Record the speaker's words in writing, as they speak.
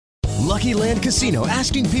Lucky Land Casino,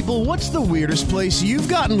 asking people, what's the weirdest place you've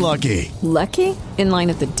gotten lucky? Lucky? In line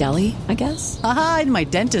at the deli, I guess? Aha, in my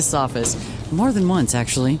dentist's office. More than once,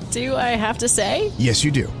 actually. Do I have to say? Yes,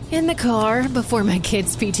 you do. In the car before my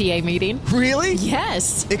kids' PTA meeting. Really?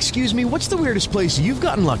 Yes. Excuse me, what's the weirdest place you've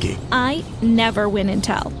gotten lucky? I never win and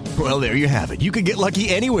tell. Well, there you have it. You can get lucky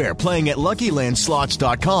anywhere, playing at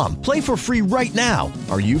LuckyLandSlots.com. Play for free right now.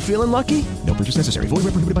 Are you feeling lucky? No purchase necessary. Void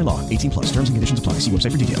where prohibited by law. 18+. Terms and conditions apply. See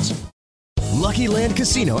website for details. Lucky Land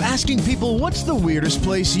Casino, asking people, what's the weirdest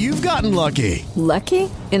place you've gotten lucky? Lucky?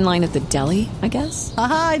 In line at the deli, I guess?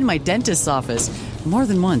 Aha, in my dentist's office. More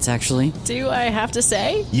than once, actually. Do I have to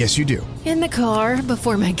say? Yes, you do. In the car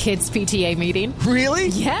before my kids' PTA meeting. Really?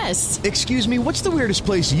 Yes. Excuse me, what's the weirdest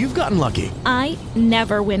place you've gotten lucky? I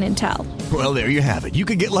never win and tell. Well, there you have it. You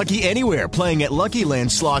can get lucky anywhere, playing at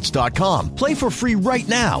LuckyLandSlots.com. Play for free right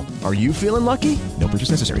now. Are you feeling lucky? No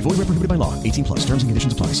purchase necessary. Void where prohibited by law. 18+. Terms and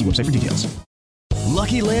conditions apply. See website for details.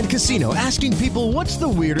 Lucky Land Casino, asking people, what's the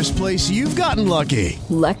weirdest place you've gotten lucky?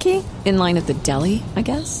 Lucky? In line at the deli, I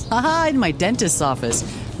guess? Aha, in my dentist's office.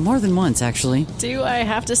 More than once, actually. Do I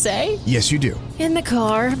have to say? Yes, you do. In the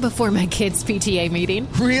car before my kids' PTA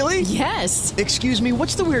meeting. Really? Yes. Excuse me,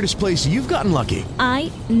 what's the weirdest place you've gotten lucky?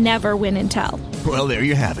 I never win and tell. Well, there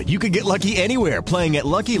you have it. You can get lucky anywhere, playing at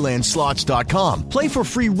LuckyLandSlots.com. Play for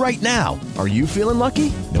free right now. Are you feeling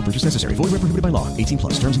lucky? No purchase necessary. Void where prohibited by law. 18+.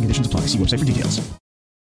 Terms and conditions apply. See website for details.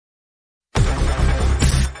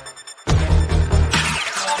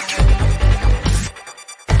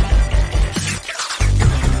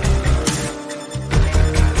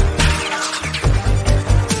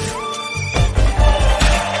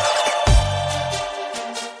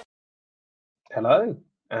 Hello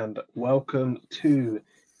and welcome to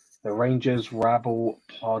the Rangers Rabble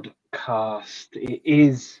podcast. It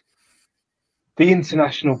is the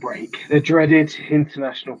international break, the dreaded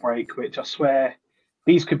international break, which I swear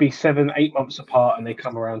these could be 7-8 months apart and they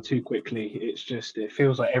come around too quickly. It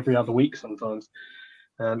feels like every other week sometimes,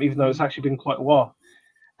 even though it's actually been quite a while.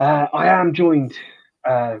 I am joined,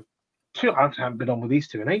 I haven't been on with these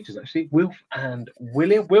two in ages actually, Wilf and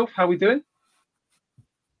William. Wilf, how are we doing?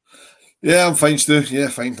 Yeah, I'm fine, Stu. Yeah,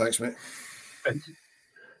 fine. Thanks, mate.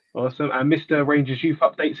 Awesome. And Mr. Rangers Youth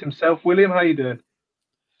updates himself. William, how you doing?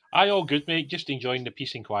 All good, mate. Just enjoying the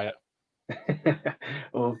peace and quiet.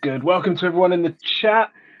 All good. Welcome to everyone in the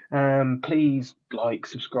chat. Please like,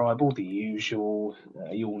 subscribe, all the usual.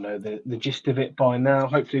 You all know the gist of it by now.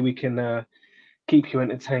 Hopefully we can keep you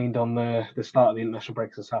entertained on the start of the international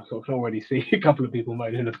breaks and stuff. I can already see a couple of people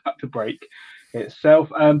moaning about the break itself.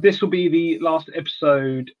 This will be the last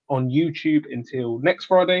episode on YouTube until next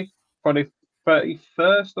Friday 31st,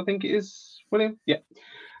 I think it is, William. Yeah.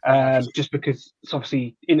 Just because it's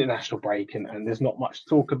obviously international break and there's not much to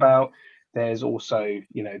talk about. There's also,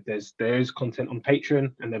 there is content on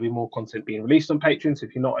Patreon and there'll be more content being released on Patreon. So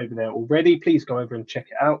if you're not over there already, please go over and check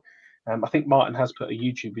it out. I think Martin has put a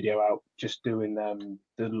YouTube video out just doing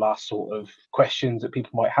the last sort of questions that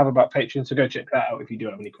people might have about Patreon. So go check that out if you do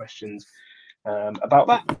have any questions about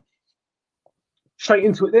that. Straight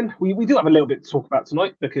into it then. We do have a little bit to talk about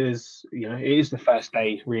tonight because, it is the first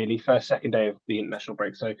day, really, second day of the international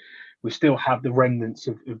break. So we still have the remnants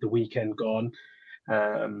of the weekend gone.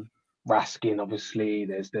 Raskin, obviously,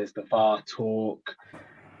 there's the VAR talk.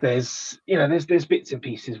 There's bits and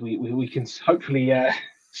pieces we can hopefully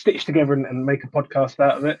stitch together and make a podcast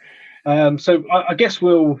out of it. So I guess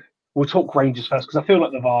we'll talk Rangers first because I feel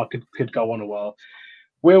like the VAR could go on a while.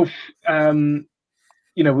 Wilf,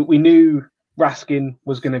 we knew Raskin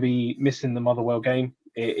was going to be missing the Motherwell game.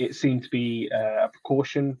 It seemed to be a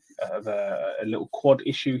precaution of a little quad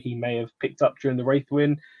issue he may have picked up during the Wraith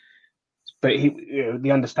win. But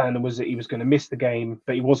the understanding was that he was going to miss the game,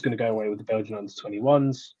 but he was going to go away with the Belgian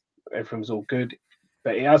under-21s. Everything was all good.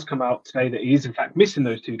 But it has come out today that he is, in fact, missing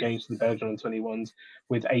those two games for the Belgian under-21s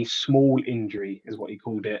with a small injury, is what he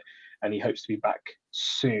called it, and he hopes to be back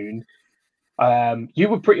soon. You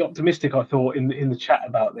were pretty optimistic, I thought, in the chat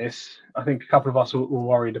about this. I think a couple of us were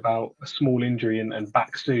worried about a small injury and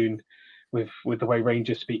back soon with the way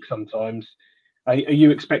Rangers speak sometimes. Are you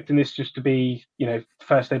expecting this just to be,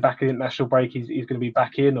 first day back in the international break, he's going to be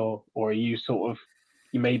back in, or are you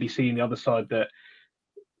you may be seeing the other side that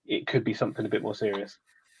it could be something a bit more serious?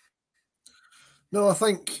 No, I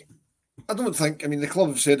don't think, the club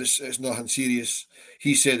have said it's nothing serious.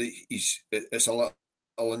 He said it's a little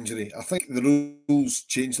injury. I think the rules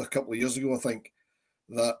changed a couple of years ago. I think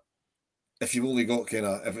that if you've only got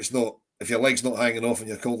if your leg's not hanging off and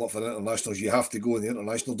you're called up for internationals, you have to go and the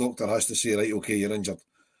international doctor has to say, right, okay, you're injured.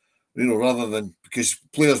 Rather than, because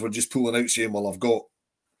players were just pulling out saying, well, I've got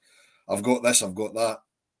this, I've got that.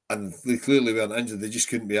 and they clearly weren't injured. They just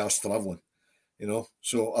couldn't be asked travelling, you know.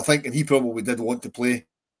 So I think, and he probably did want to play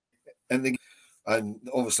in the game. And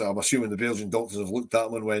obviously, I'm assuming the Belgian doctors have looked at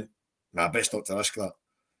him and went, "Nah, best not to risk that."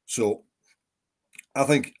 So I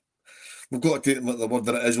think we've got to take them at the word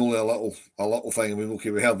that it is only a little thing. I mean,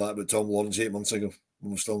 okay, we heard that about Tom Lawrence 8 months ago,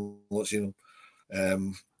 and we've still not seen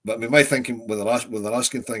him. But I mean, my thinking with the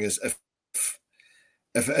Raskin thing is if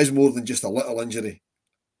it is more than just a little injury,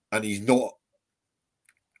 and he's not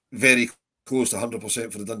very close to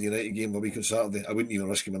 100% for the Dundee United game a week on Saturday, I wouldn't even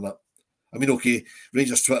risk him in that. I mean, okay,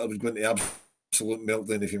 Rangers Twitter would go into absolute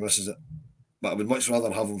meltdown if he misses it, but I would much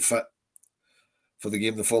rather have him fit for the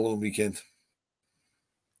game the following weekend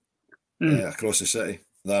across the city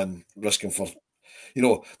than risking for,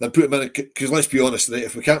 than put him in. Because let's be honest, right,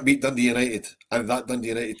 if we can't beat Dundee United and that Dundee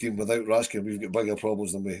United team without Raskin, we've got bigger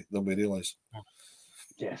problems than we realise.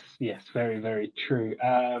 Yes, very, very true.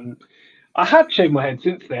 I have shaved my head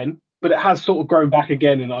since then, but it has sort of grown back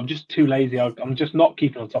again, and I'm just too lazy. I'm just not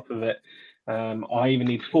keeping on top of it. I even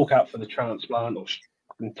need to fork out for the transplant or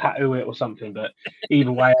tattoo it or something. But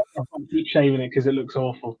either way, I can't keep shaving it because it looks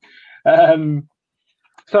awful.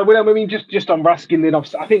 So, I mean, just on Raskin, then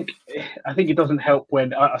I think it doesn't help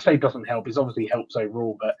when I say it doesn't help. It obviously helps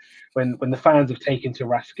overall, but when the fans have taken to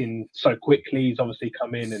Raskin so quickly, he's obviously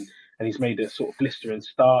come in and he's made a sort of blistering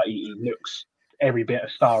start. He looks every bit a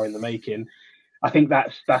star in the making. I think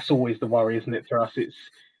that's always the worry, isn't it, for us? It's,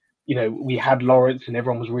 we had Lawrence and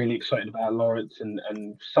everyone was really excited about Lawrence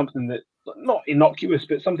and something that, not innocuous,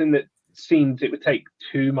 but something that seemed it would take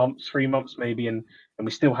 2 months, 3 months maybe, and we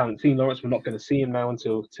still haven't seen Lawrence. We're not going to see him now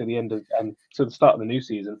until the end of till the start of the new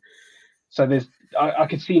season. So I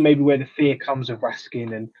could see maybe where the fear comes of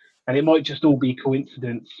Raskin, and it might just all be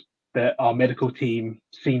coincidence that our medical team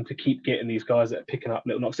seem to keep getting these guys that are picking up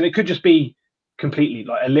little knocks, and it could just be completely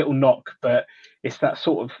like a little knock, but it's that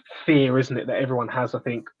sort of fear, isn't it, that everyone has. I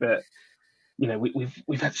think that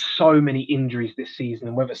we've had so many injuries this season,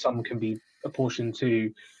 and whether some can be apportioned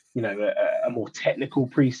to a more technical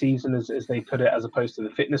pre-season, as they put it, as opposed to the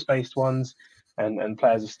fitness-based ones, and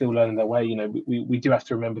players are still learning their way. We do have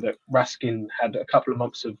to remember that Raskin had a couple of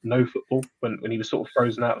months of no football when he was sort of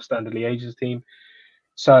frozen out of Standard Liège's team.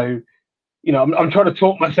 So, I'm trying to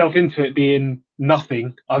talk myself into it being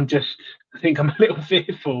nothing. I think I'm a little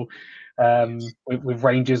fearful with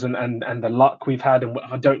Rangers and the luck we've had. And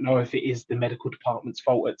I don't know if it is the medical department's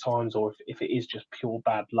fault at times or if it is just pure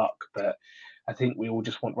bad luck. But I think we all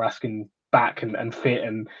just want Raskin back and fit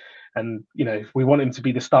and we want him to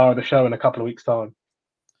be the star of the show in a couple of weeks' time.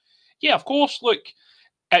 Yeah, of course. Look,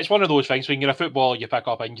 it's one of those things when you're a footballer, you pick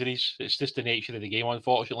up injuries. It's just the nature of the game,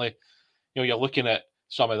 unfortunately. You're looking at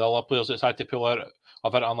some of the other players that's had to pull out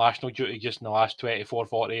of international duty just in the last 24,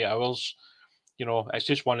 48 hours. It's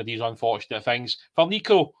just one of these unfortunate things. For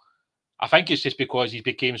Nico, I think it's just because he's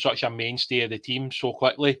became such a mainstay of the team so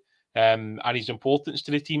quickly, and his importance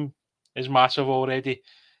to the team is massive already.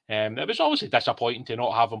 It was obviously disappointing to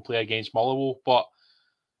not have him play against Motherwell, but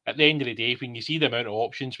at the end of the day, when you see the amount of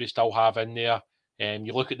options we still have in there,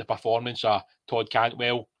 you look at the performance of Todd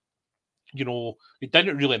Cantwell, we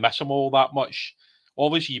didn't really miss him all that much.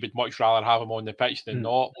 Obviously, you would much rather have him on the pitch than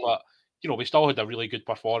not, but, we still had a really good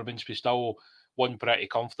performance. We still won pretty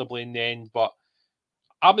comfortably in the end, but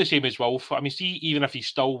I'm the same as Wolf. I mean, see, even if he's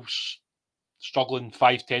still struggling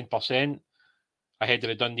 5-10% ahead of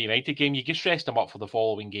the Dundee United game, you just rest him up for the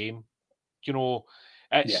following game.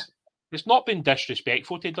 It's not been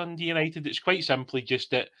disrespectful to Dundee United. It's quite simply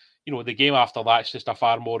just that, the game after that's just a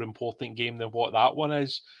far more important game than what that one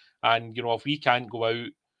is. And, if we can't go out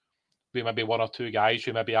with maybe one or two guys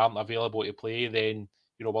who maybe aren't available to play, then,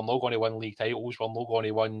 we're not going to win league titles. We're not going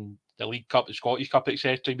to win the League Cup, the Scottish Cup,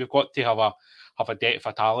 etc. We've got to have a depth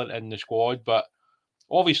of talent in the squad. But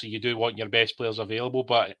obviously, you do want your best players available.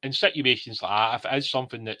 But in situations like that, if it is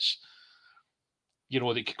something that's,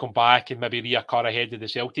 that could come back and maybe reoccur ahead of the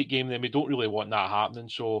Celtic game, then we don't really want that happening.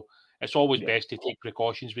 So it's always best to take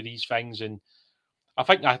precautions with these things. And I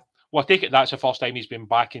think I take it that's the first time he's been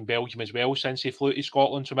back in Belgium as well since he flew to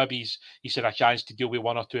Scotland. So maybe he's had a chance to deal with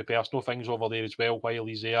one or two personal things over there as well while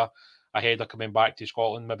he's there, ahead of coming back to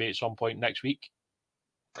Scotland maybe at some point next week.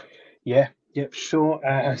 Yeah, sure.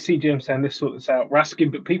 I see James saying this sort this out, Raskin,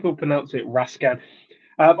 but people pronounce it Raskan.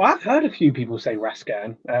 I've heard a few people say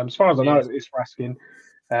Raskan. As far as I know, it's Raskin.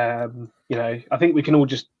 I think we can all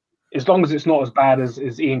just, as long as it's not as bad as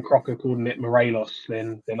Ian Crocker calling it Morelos,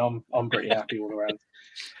 then I'm pretty happy all around.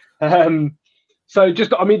 So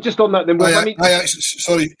just on that, then I actually,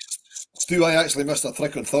 sorry, Stu, I actually missed a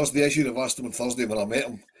trick on Thursday. I should have asked him on Thursday when I met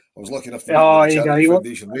him. I was lucky enough to meet him at the Charity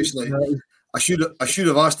Foundation recently. I should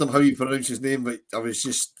have asked him how you pronounce his name, but I was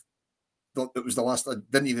just it was the last. I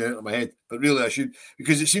didn't even enter my head, but really I should,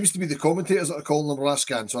 because it seems to be the commentators that are calling them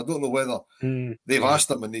Raskin. So I don't know whether they've asked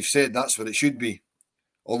them and they've said that's what it should be,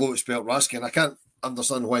 although it's spelled Raskin. I can't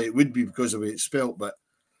understand why it would be because of the way it's spelled, but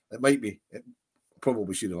it might be. It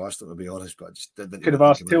probably should have asked them, to be honest, but I just didn't. Could have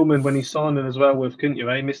asked Tillman when he signed it as well, couldn't you?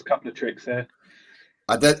 Missed a couple of tricks there.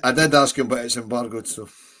 I did ask him, but it's embargoed, so.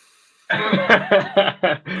 On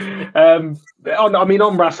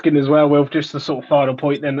Raskin as well, Will, just the sort of final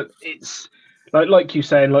point then, it's like you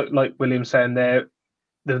saying, like William saying there,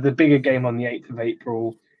 the bigger game on the 8th of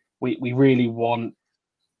April, we really want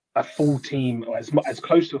a full team, or as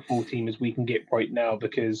close to a full team as we can get right now,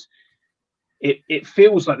 because it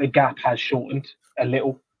feels like the gap has shortened a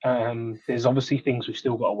little. There's obviously things we've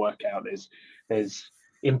still got to work out. There's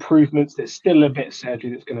improvements. There's still a bit of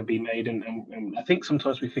surgery that's going to be made, and I think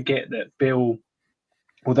sometimes we forget that Bill,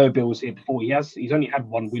 although Bill was here before, he's only had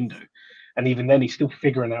one window, and even then he's still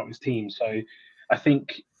figuring out his team. So I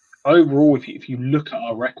think overall, if you look at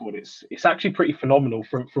our record, it's actually pretty phenomenal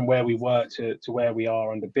from where we were to where we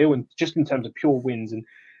are under Bill, and just in terms of pure wins.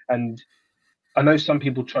 And I know some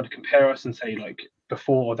people try to compare us and say, like,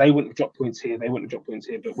 before they wouldn't have dropped points here, they wouldn't have dropped points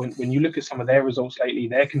here. But when you look at some of their results lately,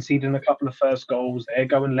 they're conceding a couple of first goals, they're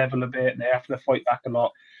going level a bit, they're having to fight back a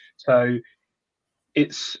lot. So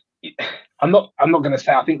I'm not going to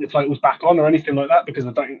say I think the title's back on or anything like that, because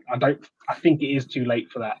I think it is too late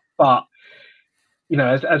for that. But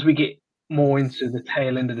as we get more into the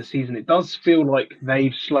tail end of the season, it does feel like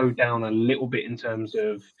they've slowed down a little bit in terms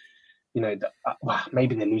of,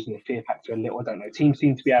 maybe they're losing the fear factor a little. I don't know. Teams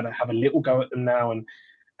seem to be able to have a little go at them now,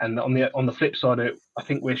 and on the flip side, I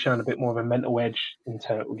think we're showing a bit more of a mental edge in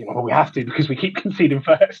terms. We have to, because we keep conceding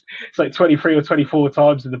first. It's like 23 or 24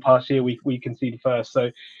 times in the past year we conceded first.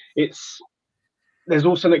 So there's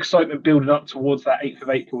also an excitement building up towards that 8th of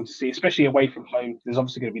April to see, especially away from home. There's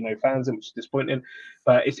obviously going to be no fans, which is disappointing,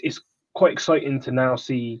 but it's quite exciting to now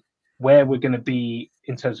see where we're going to be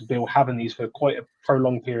in terms of Bill having these for quite a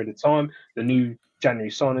prolonged period of time. The new January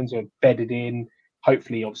signings are bedded in.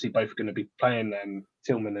 Hopefully, obviously, both are going to be playing,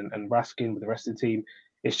 Tillman and Raskin with the rest of the team.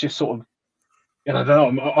 It's just sort of, I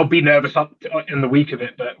don't know, I'll be nervous up in the week of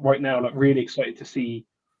it, but right now, like, really excited to see,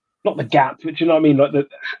 not the gap, but you know what I mean, like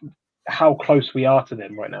how close we are to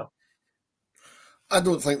them right now. I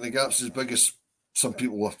don't think the gap's as big as some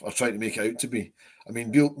people are trying to make it out to be. I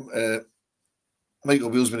mean,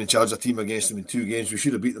 Michael Beale's been in charge of a team against them in 2 games. We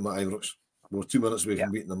should have beat them at Ibrox. We were 2 minutes away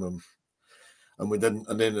from beating them, and we didn't.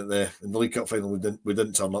 And then in the League Cup final, we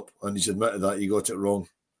didn't turn up, and he's admitted that he got it wrong.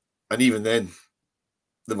 And even then,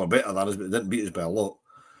 they were better than us, but they didn't beat us by a lot.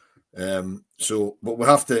 But we'll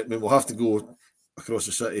have to go across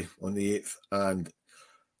the city on the 8th and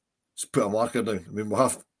put a marker down. I mean, we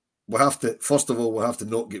have to. First of all, we have to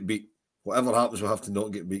not get beat. Whatever happens, we have to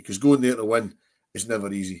not get beat, because going there to win is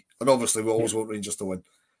never easy. And obviously, we always want Rangers to win.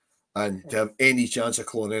 And to have any chance of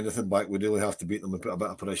clawing anything back, we really have to beat them and put a bit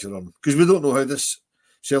of pressure on them. Because we don't know how this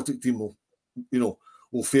Celtic team will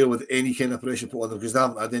fare with any kind of pressure put on them, because they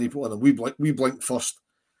haven't had any put on them. We blinked first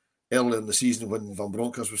earlier in the season when Van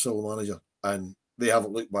Bronckhorst was still the manager, and they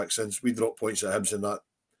haven't looked back since. We dropped points at Hibs in that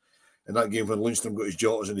game when Lundstrom got his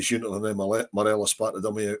jotters and he shooted and then Marella spat the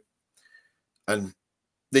dummy out. And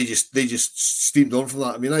they just steamed on from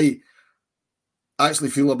that. I mean, I actually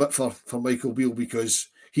feel a bit for Michael Beale, because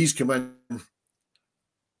he's come in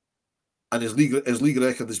and his league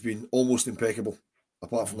record has been almost impeccable,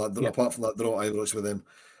 apart from that draw at Ibrox with them.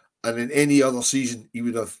 And in any other season, he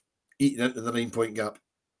would have eaten into the 9-point gap.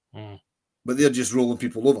 But they're just rolling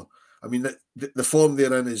people over. I mean, the form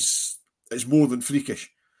they're in is more than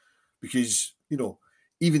freakish, because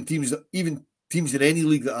even teams in any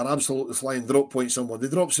league that are absolutely flying drop points somewhere. They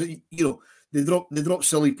drop silly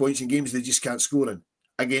points in games they just can't score in,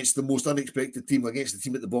 against the most unexpected team, against the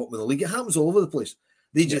team at the bottom of the league. It happens all over the place.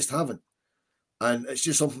 They just haven't. And it's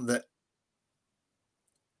just something that,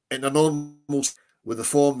 in a normal, with the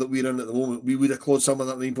form that we're in at the moment, we would have clawed some of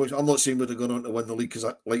that 9 points. I'm not saying we'd have gone on to win the league,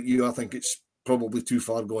 because like you, I think it's probably too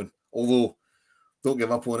far gone. Although, don't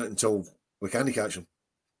give up on it until we can catch them.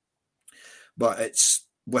 But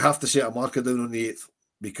we have to set a marker down on the 8th,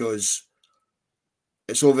 because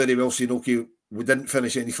it's all very well saying, okay, we didn't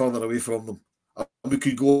finish any further away from them. And we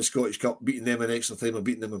could go to the Scottish Cup beating them in extra time or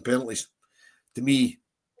beating them in penalties. To me,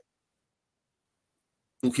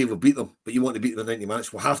 okay, we'll beat them, but you want to beat them in 90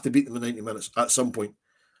 minutes. We'll have to beat them in 90 minutes at some point,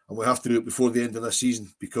 and we have to do it before the end of this season,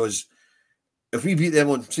 because if we beat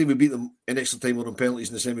them say we beat them in extra time or on penalties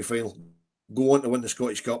in the semi-final, go on to win the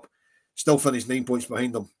Scottish Cup, still finish 9 points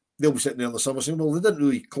behind them, they'll be sitting there in the summer saying, well, they didn't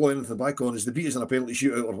really claw anything back on us. They beat us in a penalty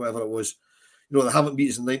shootout or whatever it was. They haven't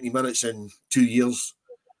beat us in 90 minutes in 2 years.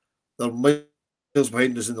 They're miles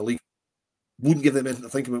behind us in the league. Wouldn't give them anything to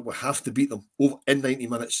think about. We have to beat them over in 90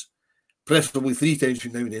 minutes, preferably 3 times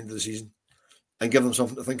between now and the end of the season, and give them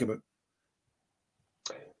something to think about.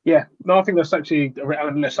 Yeah, no, I think that's actually,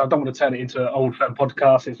 unless I don't want to turn it into an old fan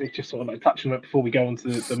podcast, it's just sort of like touching on it before we go on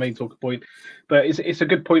to the main talking point. But it's a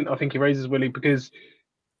good point I think he raises, Willie, because,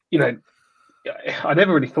 you know, I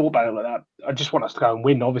never really thought about it like that. I just want us to go and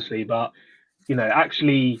win, obviously, but, you know,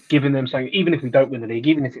 actually giving them something, even if we don't win the league,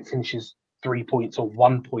 even if it finishes 3 points or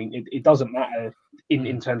 1 point, it doesn't matter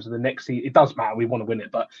in terms of the next season. It does matter, we want to win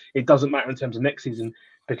it, but it doesn't matter in terms of next season,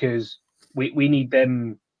 because we need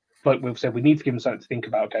them. Like we've said, we need to give them something to think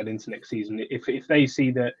about going into next season. If they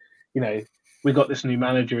see that, you know, we got this new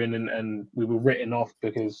manager in and we were written off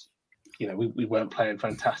because, you know, we weren't playing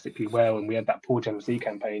fantastically well and we had that poor Champions League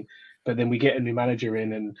campaign, but then we get a new manager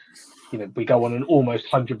in and, you know, we go on an almost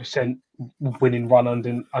 100% winning run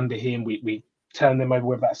under him. We turn them over,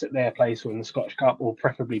 whether that's at their place or in the Scottish Cup or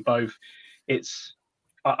preferably both.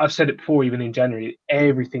 I've said it before, even in January,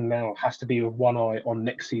 everything now has to be with one eye on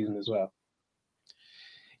next season as well.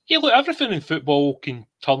 Yeah, look, everything in football can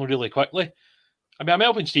turn really quickly. I mean, I'm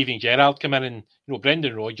helping Steven Gerrard come in and, you know,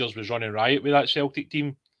 Brendan Rodgers was running riot with that Celtic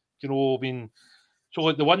team. You know, I mean, so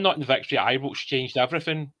like the 1-0 victory at Ibrox changed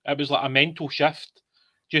everything. It was like a mental shift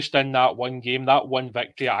just in that one game. That one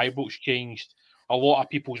victory at Ibrox changed a lot of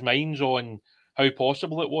people's minds on how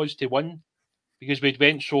possible it was to win, because we'd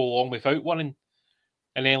went so long without winning.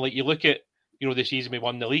 And then, like, you look at, you know, the season we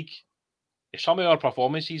won the league, some of our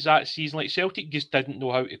performances that season, like Celtic just didn't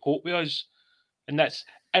know how to cope with us. And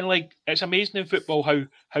like it's amazing in football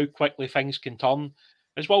how quickly things can turn.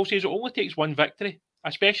 As Will says, it only takes one victory,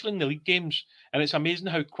 especially in the league games. And it's amazing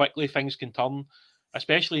how quickly things can turn,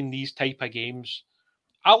 especially in these type of games.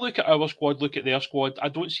 I look at our squad, look at their squad. I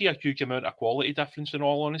don't see a huge amount of quality difference, in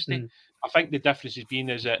all honesty. I think the difference has been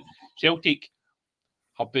is that Celtic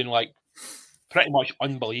have been like pretty much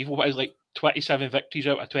unbelievable. It is like 27 victories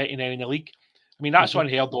out of 29 in the league. I mean, that's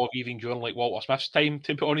unheard of even during like Walter Smith's time,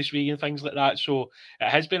 to be honest with you, and things like that. So it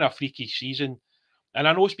has been a freakish season. And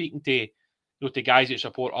I know, speaking to, you know, to guys that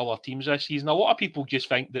support other teams this season, a lot of people just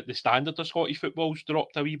think that the standard of Scottish football's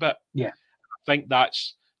dropped a wee bit. Yeah. I think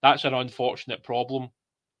that's an unfortunate problem,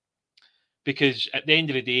 because at the end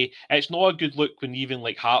of the day, it's not a good look when even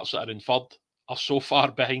like Hearts that are in third are so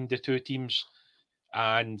far behind the two teams.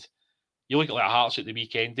 And you look at like Hearts at the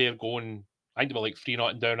weekend, they're going, I think they were like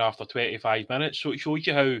 3-0 down after 25 minutes. So it shows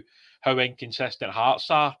you how inconsistent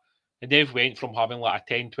Hearts are. And they've went from having like a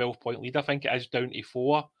 10, 12 point lead, I think it is, down to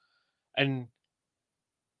 4. And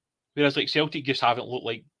whereas like Celtic just haven't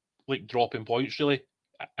looked like dropping points really.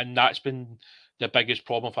 And that's been the biggest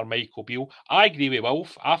problem for Michael Beale. I agree with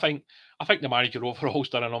Wilf. I think the manager overall's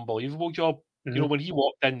done an unbelievable job. You know, when he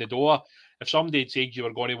walked in the door, if somebody had said you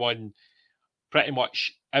were going to win pretty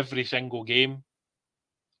much every single game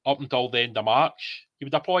up until the end of March, you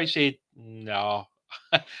would have probably said, no,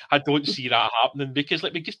 I don't see that happening, because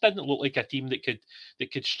like we just didn't look like a team that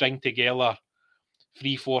could string together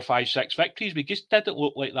 3, 4, 5, 6 victories. We just didn't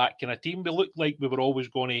look like that kind of team. We looked like we were always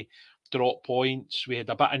going to drop points. We had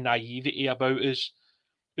a bit of naivety about us.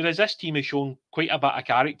 Whereas this team has shown quite a bit of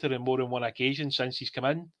character in more than one occasion since he's come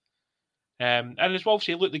in. And as well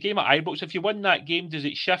say, look, the game at Ibrox, if you win that game, does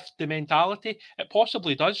it shift the mentality? It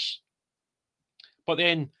possibly does. But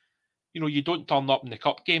then, you know, you don't turn up in the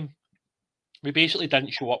cup game. We basically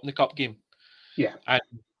didn't show up in the cup game. Yeah. And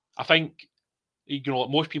I think, you know,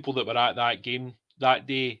 most people that were at that game that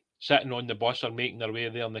day, sitting on the bus or making their way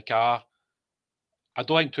there in the car, I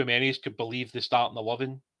don't think too many of us could believe the starting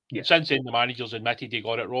 11. Yeah. Since then, the managers admitted they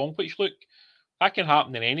got it wrong, which, look, that can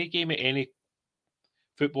happen in any game, at any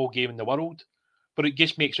football game in the world. But it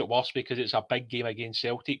just makes it worse because it's a big game against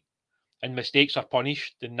Celtic and mistakes are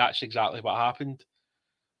punished, and that's exactly what happened.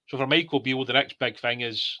 So for Michael Beale, the next big thing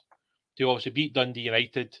is to obviously beat Dundee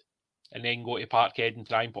United and then go to Parkhead and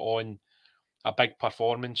try and put on a big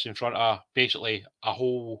performance in front of basically a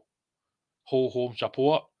whole home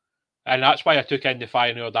support. And that's why I took in the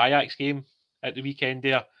Feyenoord Ajax game at the weekend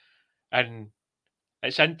there. And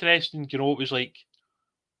it's interesting, you know, it was like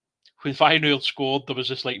when Feyenoord scored, there was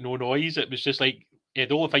just like no noise. It was just like, yeah,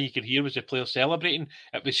 the only thing you could hear was the players celebrating.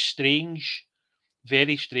 It was strange,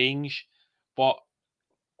 very strange. But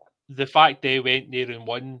the fact they went there and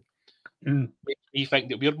won makes me think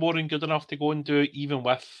that we're more than good enough to go and do it, even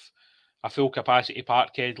with a full capacity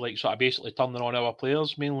Parkhead, like sort of basically turning on our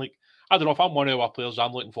players. I mean, like, I don't know, if I'm one of our players,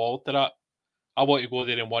 I'm looking forward to that. I want to go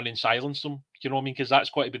there and win and silence them. Do you know what I mean? Because that's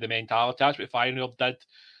got to be the mentality. That's what Feyenoord did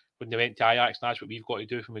when they went to Ajax, and that's what we've got to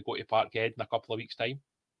do when we go to Parkhead in a couple of weeks' time.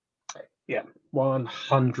 Yeah,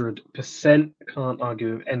 100%. Can't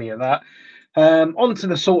argue with any of that. On to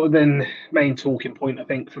the sort of then main talking point, I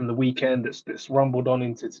think, from the weekend that's rumbled on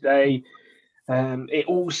into today. It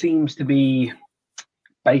all seems to be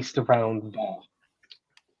based around VAR.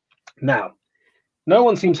 Now, no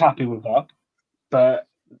one seems happy with VAR, but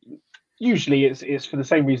usually it's for the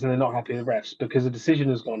same reason they're not happy with refs, because a decision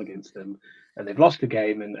has gone against them and they've lost the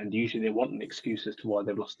game, and usually they want an excuse as to why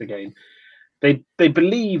they've lost the game. They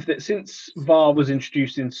believe that since VAR was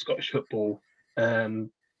introduced in Scottish football,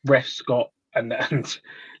 refs got and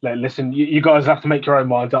like, listen, you guys have to make your own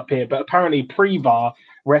minds up here, but apparently pre-VAR,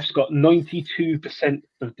 refs got 92%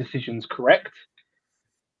 of decisions correct,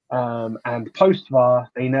 and post-VAR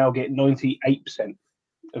they now get 98%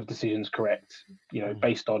 of decisions correct.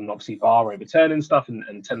 Based on obviously VAR overturning stuff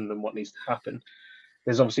and telling them what needs to happen.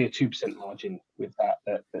 There's obviously a 2% margin with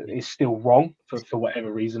that is still wrong for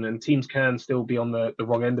whatever reason, and teams can still be on the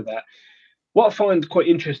wrong end of that. What I find quite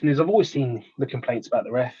interesting is I've always seen the complaints about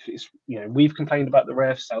the ref. It's, we've complained about the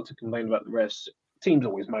refs, Celtic complained about the refs, teams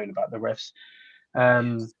always moan about the refs.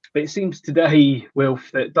 But it seems today,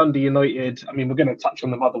 Wilf, that Dundee United, I mean, we're going to touch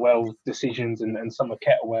on the Motherwell decisions and some of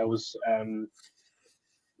Kettlewell's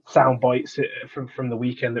sound bites from the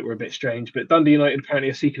weekend that were a bit strange. But Dundee United apparently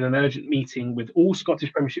are seeking an urgent meeting with all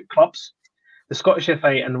Scottish Premiership clubs, the Scottish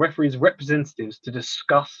FA, and the referees' representatives to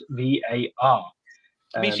discuss VAR.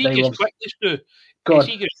 I mean, see, gets quickly, Stu.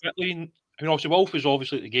 See, gets quickly. I mean, obviously, Wolf was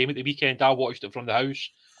obviously at the game at the weekend. I watched it from the house.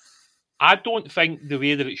 I don't think the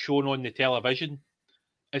way that it's shown on the television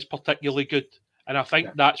is particularly good. And I think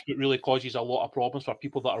that's what really causes a lot of problems for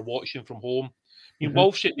people that are watching from home. I mean,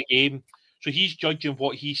 Wolf's at the game, so he's judging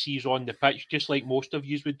what he sees on the pitch, just like most of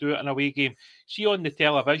you would do it in a away game. See, on the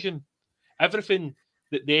television, everything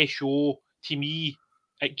that they show, to me,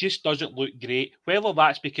 it just doesn't look great. Whether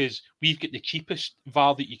that's because we've got the cheapest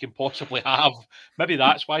VAR that you can possibly have, maybe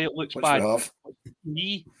that's why it looks bad. To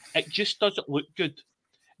me, it just doesn't look good.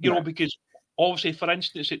 You know, because obviously, for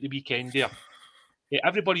instance, at the weekend there,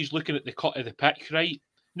 everybody's looking at the cut of the pitch, right?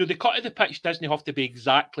 No, the cut of the pitch doesn't have to be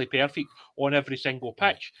exactly perfect on every single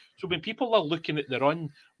pitch. So when people are looking at the run,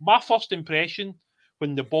 my first impression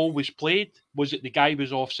when the ball was played was that the guy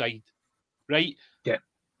was offside, right? Yeah.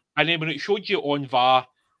 And then when it showed you on VAR,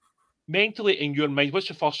 mentally in your mind, what's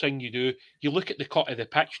the first thing you do? You look at the cut of the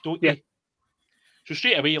pitch, don't you? So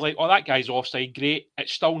straight away, you're like, oh, that guy's offside, great.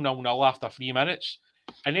 It's still 0-0 after 3 minutes.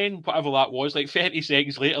 And then whatever that was, like 30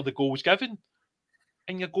 seconds later, the goal was given.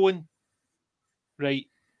 And you're going, right,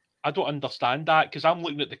 I don't understand that, because I'm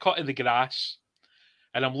looking at the cut of the grass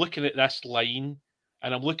and I'm looking at this line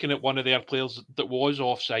and I'm looking at one of their players that was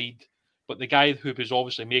offside, but the guy who was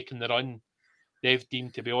obviously making the run, they've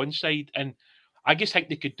deemed to be onside. And I just think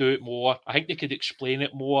they could do it more. I think they could explain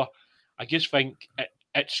it more. I just think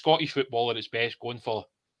it's Scottish football at its best, going for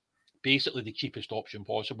basically the cheapest option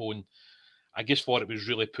possible. And I just thought it was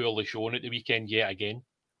really poorly shown at the weekend yet again.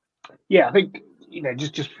 Yeah, I think,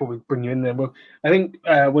 just before we bring you in there, well, I think,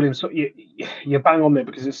 William, so you bang on there,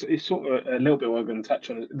 because it's sort of a little bit what I'm going to touch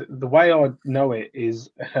on. The way I know it is,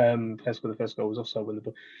 the first goal was offside when the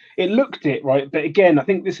ball. It looked it, right? But again, I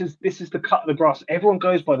think this is the cut of the grass. Everyone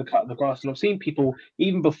goes by the cut of the grass. And I've seen people,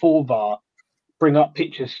 even before VAR, bring up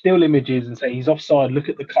pictures, still images, and say he's offside, look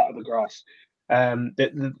at the cut of the grass.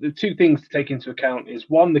 The two things to take into account is,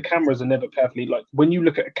 one, the cameras are never perfectly, like when you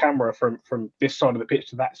look at a camera from this side of the pitch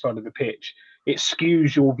to that side of the pitch, it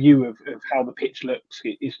skews your view of how the pitch looks.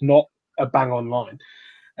 It's not a bang on line.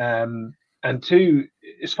 And two,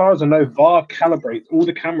 as far as I know, VAR calibrates, all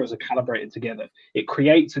the cameras are calibrated together. It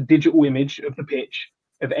creates a digital image of the pitch,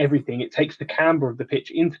 of everything. It takes the camber of the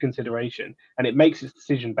pitch into consideration, and it makes its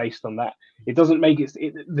decision based on that. It doesn't make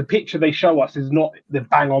the picture they show us is not the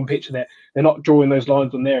bang on picture. They're not drawing those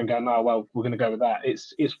lines on there and going, "Oh, well, we're going to go with that."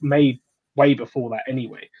 It's made way before that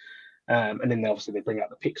anyway. And then obviously they bring out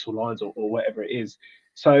the pixel lines or whatever it is.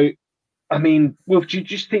 So, I mean, Wilf, do you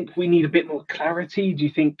just think we need a bit more clarity? Do you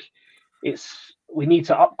think we need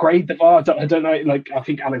to upgrade the VAR? I don't know. Like, I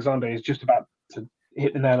think Alexander is just about to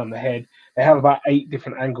hit the nail on the head. They have about 8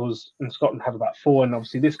 different angles, and Scotland have about 4. And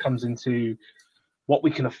obviously this comes into what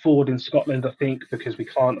we can afford in Scotland, I think, because we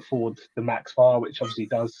can't afford the max VAR, which obviously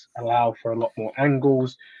does allow for a lot more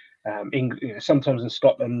angles. Sometimes in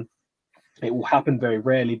Scotland, it will happen very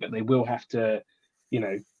rarely, but they will have to,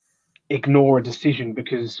 ignore a decision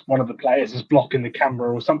because one of the players is blocking the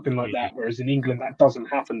camera or something like that. Whereas in England, that doesn't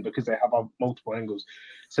happen because they have multiple angles.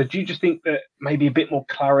 So do you just think that maybe a bit more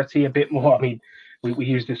clarity, a bit more, I mean, we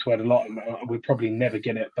use this word a lot and we probably never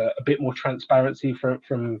get it, but a bit more transparency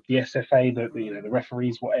from the SFA, the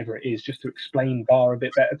referees, whatever it is, just to explain VAR a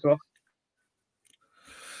bit better to us?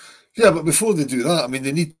 Yeah, but before they do that, I mean,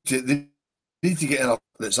 they need to get in a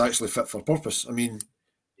that's actually fit for purpose. I mean,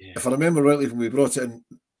 if I remember rightly when we brought it in,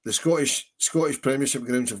 the Scottish Premiership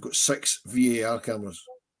grounds have got 6 VAR cameras.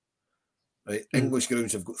 Right, English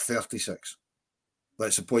grounds have got 36.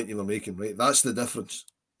 That's the point you were making, right? That's the difference,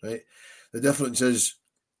 right? The difference is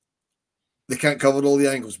they can't cover all the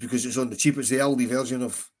angles because it's on the cheap. It's the Aldi version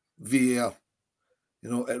of VAR. You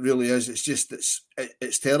know, it really is. It's just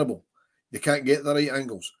it's terrible. They can't get the right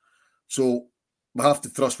angles, so we have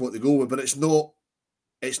to trust what they go with. But it's not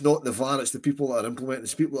the VAR. It's the people that are implementing.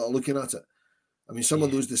 It's people that are looking at it. I mean, some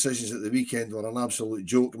of those decisions at the weekend were an absolute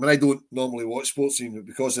joke. I mean, I don't normally watch sports teams, but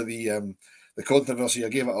because of the controversy, I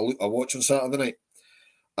gave it a watch on Saturday night,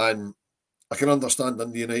 and I can understand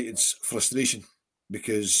Dundee United's frustration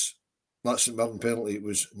because that St Mirren penalty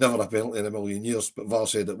was never a penalty in a million years, but VAR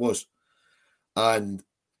said it was. And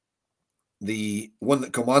the one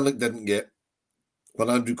that Kilmarnock didn't get, when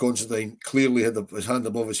Andrew Considine clearly had his hand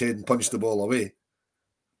above his head and punched the ball away,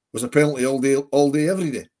 was a penalty all day,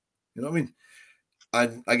 every day. You know what I mean?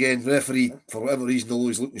 And again, referee, for whatever reason,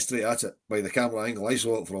 always looking straight at it by the camera angle I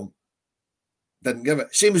saw it from, didn't give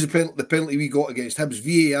it. Same as the penalty we got against Hibs.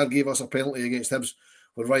 VAR gave us a penalty against Hibs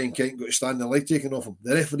where Ryan Kent got a standing leg taken off him.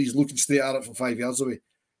 The referee's looking straight at it from 5 yards away.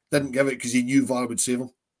 Didn't give it because he knew VAR would save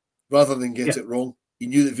him. Rather than get it wrong, he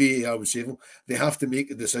knew that VAR would save him. They have to make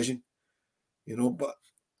a decision, you know.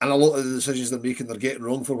 And a lot of the decisions they're making, they're getting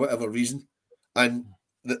wrong for whatever reason. And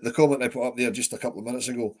the comment I put up there just a couple of minutes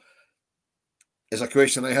ago is a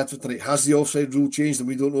question I had for tonight. Has the offside rule changed and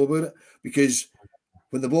we don't know about it? Because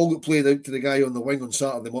when the ball got played out to the guy on the wing on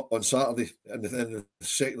Saturday in the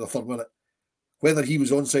second or third minute, whether he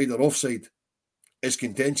was onside or offside is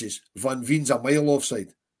contentious. Van Veen's a mile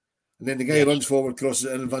offside. And then the guy runs forward, crosses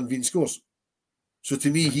it in, and Van Veen scores. So to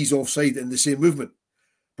me, he's offside in the same movement.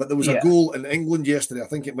 But there was a goal in England yesterday. I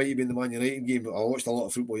think it might have been the Man United game. I watched a lot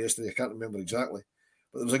of football yesterday. I can't remember exactly.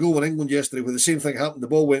 But there was a goal in England yesterday where the same thing happened. The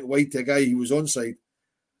ball went wide to a guy who was onside,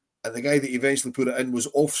 and the guy that eventually put it in was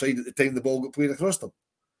offside at the time the ball got played across them.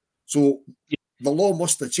 So the law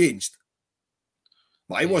must have changed.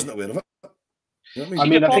 But I wasn't aware of it. You know what I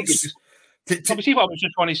mean? I think it's... See what I was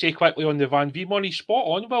just going to say quickly on the Van Veen one. He's spot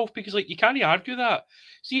on, Wilf, because you can't argue that.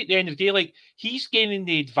 See, at the end of the day, he's gaining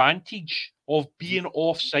the advantage of being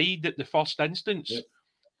offside at the first instance. Yeah.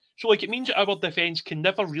 So it means that our defence can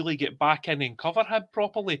never really get back in and cover him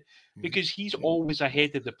properly because he's always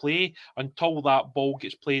ahead of the play until that ball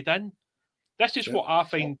gets played in. This is what I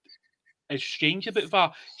find is strange about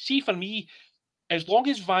VAR. See, for me, as long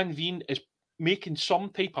as Van Veen is making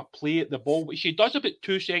some type of play at the ball, which he does about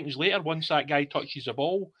 2 seconds later once that guy touches the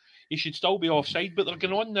ball, he should still be offside. But they're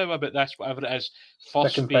going on now about this, whatever it is,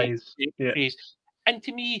 first phase. And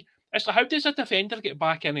to me, it's like, how does a defender get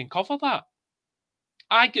back in and cover that?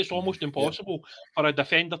 I think it's almost impossible for a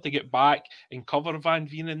defender to get back and cover Van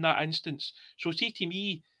Veen in that instance. So see, to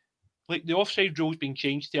me, the offside rule's been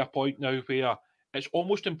changed to a point now where it's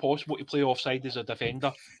almost impossible to play offside as a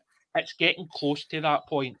defender. It's getting close to that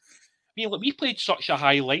point. I mean, we played such a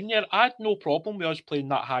high line there. I had no problem with us playing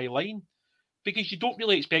that high line because you don't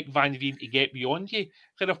really expect Van Veen to get beyond you.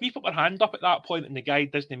 So if we put our hand up at that point and the guy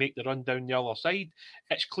doesn't make the run down the other side,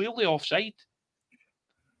 it's clearly offside.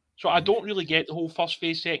 So I don't really get the whole first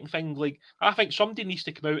phase, second thing. I think somebody needs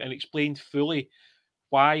to come out and explain fully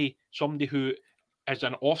why somebody who is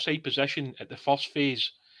in an offside position at the first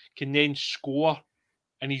phase can then score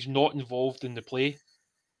and he's not involved in the play.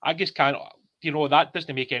 I just can't... that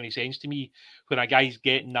doesn't make any sense to me when a guy's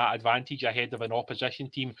getting that advantage ahead of an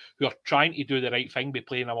opposition team who are trying to do the right thing by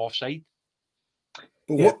playing him offside.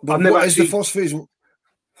 But what is the first phase?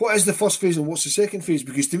 What is the first phase and what's the second phase?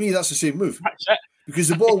 Because to me, that's the same move. That's it. Because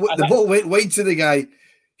the ball went wide to the guy.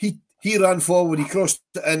 He ran forward, he crossed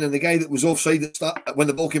it in, and the guy that was offside at start, when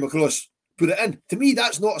the ball came across put it in. To me,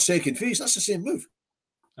 that's not a second phase. That's the same move.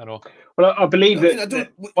 I know. Well, I believe that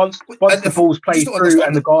once the ball's played through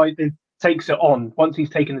and the guy then takes it on, once he's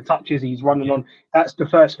taken the touches, he's running on, that's the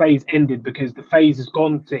first phase ended because the phase has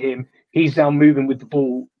gone to him. He's now moving with the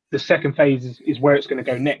ball. The second phase is where it's going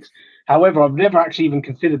to go next. However, I've never actually even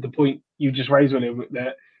considered the point you just raised with it,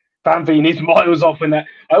 that Van Veen is miles off. And that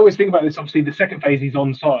I always think about this. Obviously, the second phase he's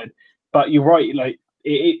onside, but you're right.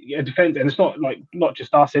 A defense, and it's not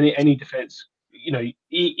just us. Any defense,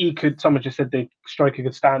 he could. Someone just said the striker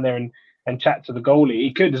could stand there and chat to the goalie.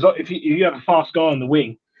 He could. If you have a fast guy on the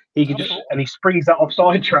wing, he could just, and he springs that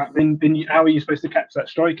offside trap. Then how are you supposed to catch that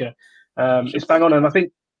striker? It's bang on. And I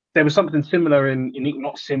think there was something similar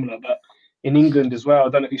not similar, but in England as well. I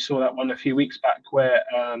don't know if you saw that one a few weeks back where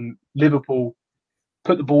Liverpool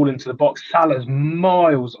put the ball into the box. Salah's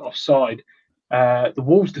miles offside, the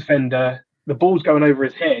Wolves defender, the ball's going over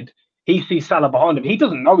his head. He sees Salah behind him. He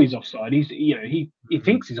doesn't know he's offside. He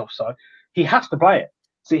thinks he's offside. He has to play it.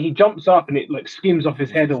 So he jumps up and it like skims off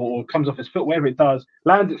his head or comes off his foot, whatever it does,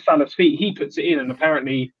 lands at Salah's feet. He puts it in, and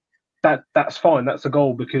apparently that's fine. That's a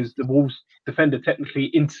goal because the Wolves defender technically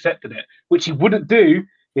intercepted it, which he wouldn't do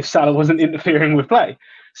if Salah wasn't interfering with play.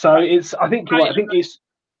 So I think you're right. I think it's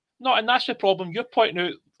no, and that's the problem. You're pointing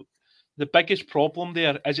out the biggest problem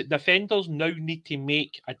there is that defenders now need to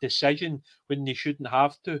make a decision when they shouldn't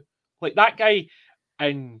have to. Like that guy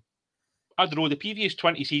in, I don't know, the previous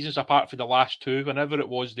 20 seasons apart from the last two, whenever it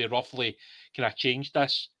was they roughly kind of changed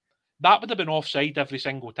this, that would have been offside every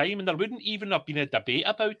single time, and there wouldn't even have been a debate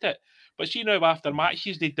about it. But see now, after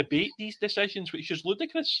matches, they debate these decisions, which is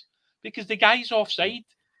ludicrous, because the guy's offside.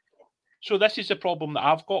 So this is the problem that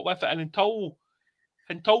I've got with it, and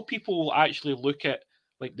until people actually look at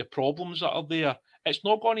like the problems that are there, it's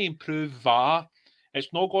not going to improve VAR.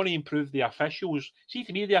 It's not going to improve the officials. See,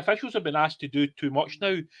 to me, the officials have been asked to do too much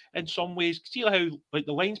now in some ways. See how like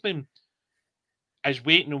the linesman is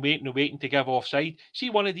waiting and waiting and waiting to give offside. See,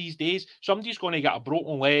 one of these days, somebody's going to get a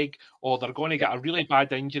broken leg or they're going to get a really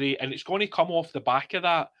bad injury, and it's going to come off the back of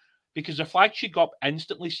that because the flag should go up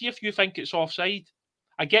instantly. See if you think it's offside.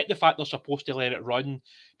 I get the fact they're supposed to let it run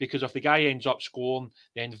because if the guy ends up scoring,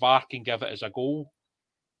 then VAR can give it as a goal.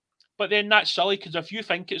 But then that's silly because if you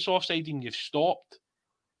think it's offside and you've stopped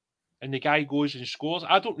and the guy goes and scores,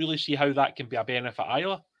 I don't really see how that can be a benefit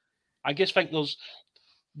either. I just think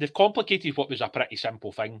they've complicated what was a pretty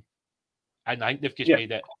simple thing. And I think they've just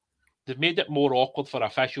made it more awkward for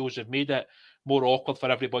officials. They've made it more awkward for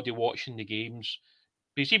everybody watching the games.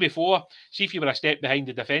 But you see before, if you were a step behind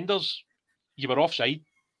the defenders, you were offside.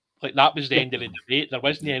 Like that was the end of the debate. There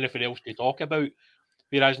wasn't anything else to talk about.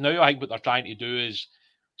 Whereas now I think what they're trying to do is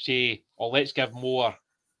say, oh, let's give more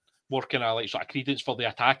kind of like sort of credence for the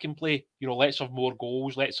attacking play. Let's have more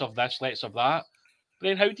goals, let's have this, let's have that. But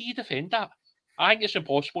then how do you defend that? I think it's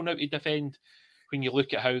impossible now to defend when you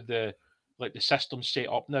look at how the system's set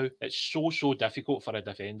up now. It's so difficult for a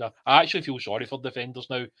defender. I actually feel sorry for defenders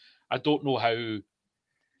now. I don't know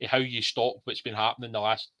how you stop what's been happening the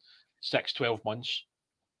last 6-12 months.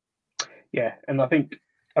 Yeah, and I think,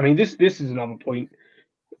 this is another point.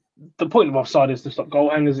 The point of offside is to stop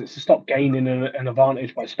goal hangers. It's to stop gaining an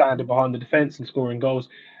advantage by standing behind the defence and scoring goals.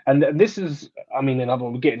 And this is, another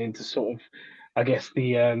one. We're getting into sort of, I guess,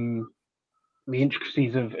 the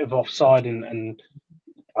intricacies of offside, and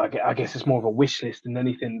I guess it's more of a wish list than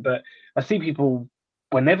anything. But I see people,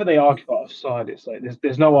 whenever they argue about offside, it's like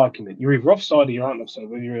there's no argument. You're either offside or you aren't offside.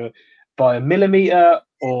 Whether you're by a millimetre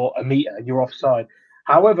or a metre, you're offside.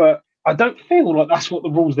 However, I don't feel like that's what the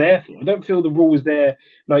rule's there for. I don't feel the rule is there.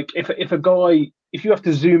 Like if you have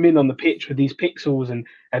to zoom in on the pitch with these pixels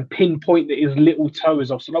and pinpoint that his little toe is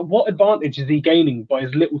offside, like what advantage is he gaining by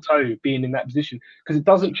his little toe being in that position? Because it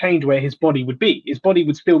doesn't change where his body would be. His body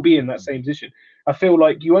would still be in that same position. I feel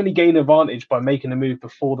like you only gain advantage by making a move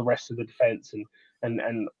before the rest of the defence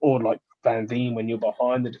and or like Van Veen when you're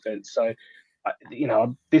behind the defence. So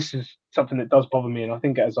this is something that does bother me, and I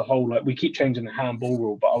think as a whole, like we keep changing the handball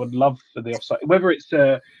rule, but I would love for the offside. Whether it's,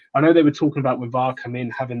 I know they were talking about when VAR come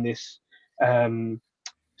in having this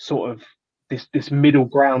sort of this middle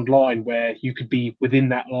ground line where you could be within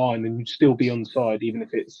that line and you'd still be onside, even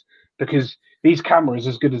if it's because these cameras,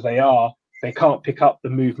 as good as they are, they can't pick up the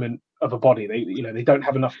movement of a body. They don't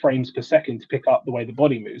have enough frames per second to pick up the way the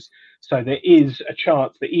body moves. So there is a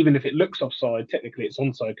chance that even if it looks offside, technically it's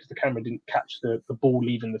onside because the camera didn't catch the ball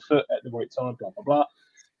leaving the foot at the right time, blah, blah,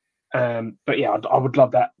 blah. But yeah, I would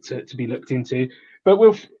love that to be looked into. But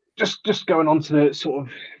we'll just going on to the sort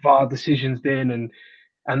of VAR decisions then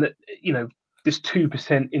and that, this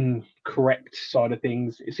 2% incorrect side of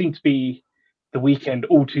things, it seemed to be the weekend,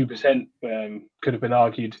 all 2% could have been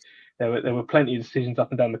argued. There were plenty of decisions up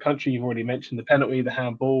and down the country. You've already mentioned the penalty, the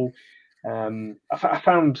handball. I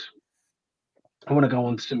found, I want to go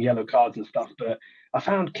on to some yellow cards and stuff, but I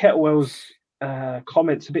found Kettlewell's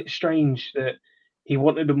comments a bit strange that he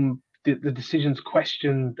wanted the decisions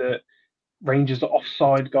questioned, that Rangers are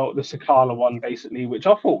offside goal, the Sakala one basically, which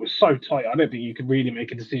I thought was so tight. I don't think you could really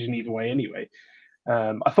make a decision either way anyway.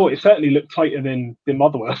 I thought it certainly looked tighter than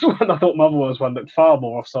Motherwell's one. I thought Motherwell's one looked far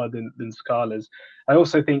more offside than Scala's. I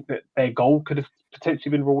also think that their goal could have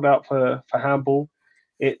potentially been ruled out for handball.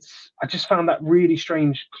 I just found that really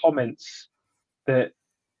strange comments that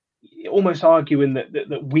almost arguing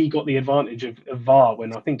that we got the advantage of VAR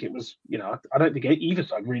when I think it was, I don't think either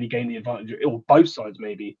side really gained the advantage, or both sides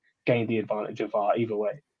maybe gained the advantage of VAR either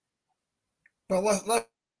way. Well,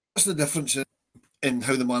 that's the difference in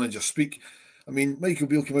how the managers speak. I mean, Michael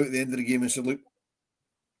Beale came out at the end of the game and said, look,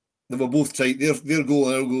 they were both tight. Their goal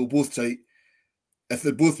and our goal, both tight. If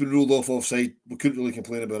they'd both been ruled off offside, we couldn't really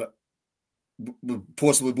complain about it. We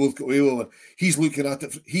possibly both got away with it. He's looking at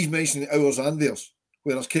it. He's mentioning ours and theirs,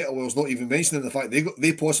 whereas Kettlewell's not even mentioning the fact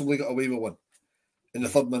they possibly got away with one in the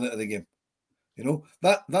 3rd minute of the game. You know,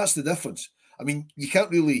 that's the difference. I mean, you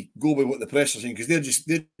can't really go by what the press are saying because they're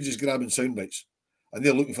just grabbing sound bites and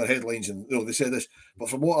they're looking for headlines and they said this. But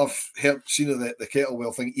from what I've seen of the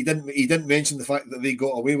Kettlewell thing, he didn't mention the fact that they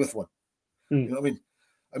got away with one. You know what I mean?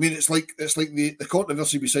 I mean, it's like the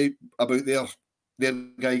controversy we say about their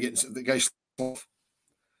guy getting the guy's off.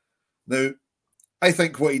 Now, I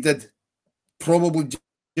think what he did probably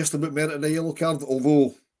just about merited a yellow card,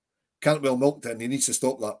 although Cantwell milked it and he needs to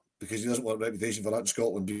stop that because he doesn't want a reputation for that in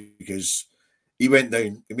Scotland because he went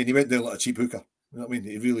down. I mean, he went down like a cheap hooker. You know what I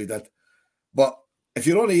mean? He really did. But if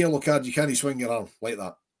you're on a yellow card, you can't swing your arm like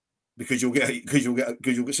that because you'll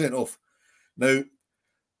get sent off. Now,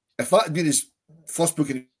 if that had been his first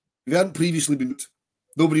booking, if he hadn't previously been booked,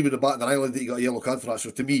 nobody would have batted an eyelid that he got a yellow card for that.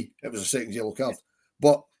 So to me, it was a second yellow card.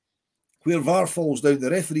 But where VAR falls down,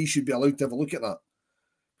 the referee should be allowed to have a look at that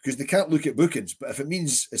because they can't look at bookings. But if it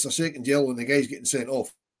means it's a second yellow and the guy's getting sent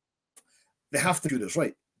off, they have to do it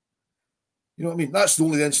right. You know what I mean? That's the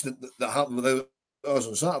only incident that happened without us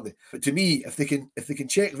on Saturday. But to me, if they can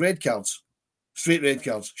check red cards, straight red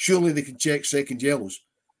cards, surely they can check second yellows.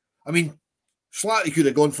 I mean, Slattery could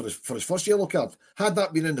have gone for his first yellow card. Had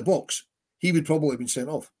that been in the box, he would probably have been sent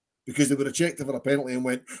off because they would have checked it for a penalty and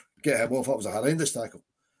went, get him off. That was a horrendous tackle.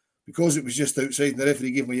 Because it was just outside and the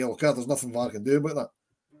referee gave him a yellow card, there's nothing VAR can do about that.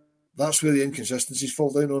 That's where the inconsistencies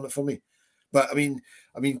fall down on it for me. But I mean,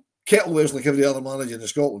 Kettlewell's like every other manager in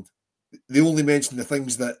Scotland. They only mention the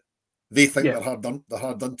things that they think they're hard done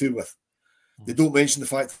to with. They don't mention the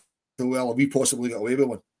fact that, well, we possibly got away with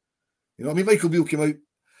one. You know, I mean, Michael Beale came out,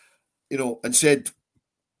 and said,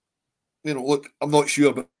 look, I'm not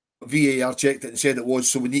sure, but VAR checked it and said it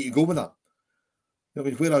was, so we need to go with that. I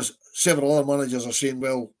mean, whereas several other managers are saying,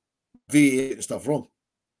 well, VAR and stuff wrong.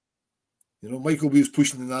 Michael Beale's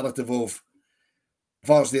pushing the narrative of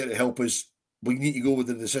VAR's there to help us. We need to go with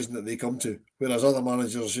the decision that they come to. Whereas other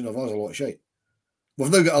managers are saying, VAR's a lot of shite.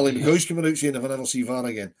 We've now got Ali McCoy's coming out saying, if I never see VAR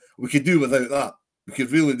again, we could do without that. We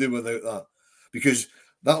could really do without that because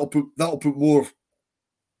that'll put more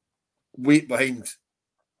weight behind,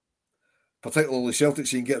 particularly Celtic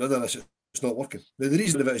saying get rid of this. It's not working. Now, the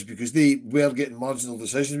reason of it is because they were getting marginal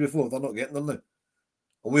decisions before. They're not getting them now,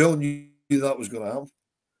 and we all knew that was going to happen.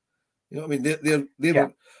 You know what I mean? They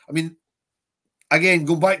were. I mean, again,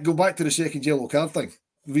 go back to the second yellow card thing,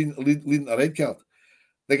 leading a red card.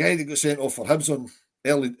 The guy that got sent off for Hibs on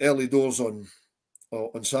early doors on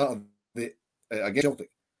Saturday against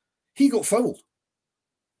Celtic, he got fouled.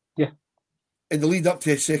 Yeah. In the lead up to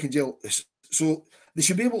his second yellow. So they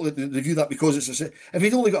should be able to review that because if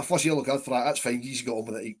he'd only got a first yellow card for that, that's fine. He's got on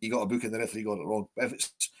with it. He got a book and the referee got it wrong. But if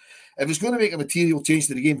it's going to make a material change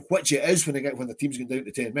to the game, which it is when the team's going down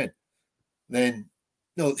to 10 men, then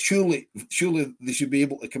no, surely they should be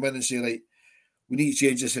able to come in and say, right, we need to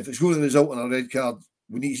change this. If it's going to result in a red card,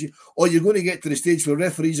 we need to. Or you're going to get to the stage where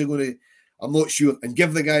referees are going to, I'm not sure, and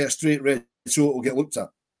give the guy a straight red so it will get looked at.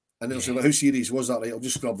 And they'll say, well, how serious was that? Right, I'll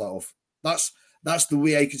just scrub that off. That's the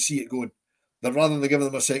way I can see it going. That rather than giving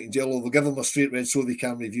them a second yellow, they'll give them a straight red so they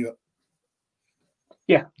can review it.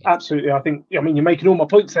 Yeah, absolutely. I mean, you're making all my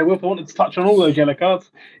points there, Wilf. I wanted to touch on all those yellow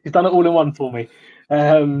cards. He's done it all in one for me.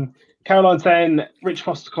 Caroline saying Rich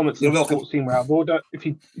Foster comments on the sports team were out of order. If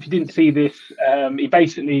you didn't see this, he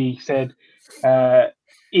basically said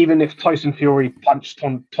even if Tyson Fury punched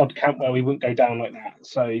Todd Cantwell, he wouldn't go down like that.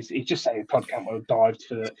 So he's just saying Todd Cantwell dived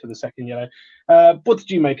for the second yellow. What did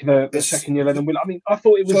you make of the second yellow? Then, I mean, I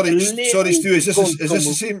thought it was. Sorry, Stu. Is this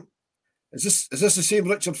the same? Is this the same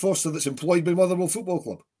Richard Foster that's employed by Motherwell Football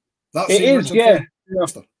Club? It is, yeah.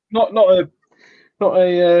 Not a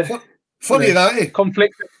funny that, eh?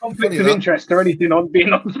 conflict of interest or anything on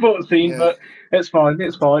being on the sports scene, but it's fine.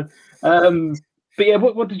 But yeah,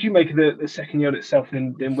 what did you make of the second yellow itself?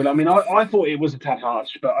 Then Will, I mean, I thought it was a tad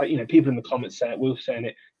harsh, but people in the comments say it. Will saying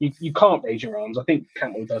it. You can't raise your arms. I think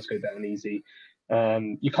Cantwell does go down easy.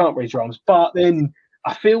 You can't raise your arms, but then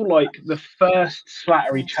I feel like the first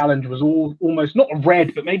Slattery challenge was almost not a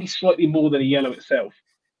red, but maybe slightly more than a yellow itself.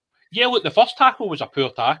 Yeah, look, the first tackle was a poor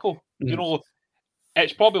tackle.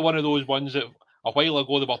 It's probably one of those ones that a while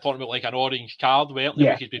ago they were talking about like an orange card, where we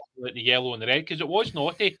could be like the yellow and the red, because it was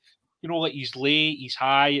naughty. Like he's late, he's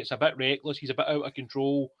high, it's a bit reckless, he's a bit out of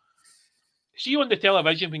control. See on the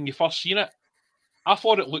television when you first seen it, I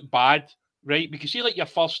thought it looked bad right? Because see, like your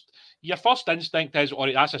first instinct is, all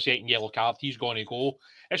right, that's a second yellow card, he's going to go.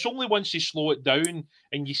 It's only once you slow it down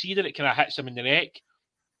and you see that it kind of hits him in the neck.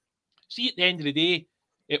 See, at the end of the day,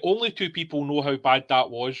 only two people know how bad that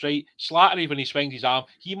was, right? Slattery, when he swings his arm,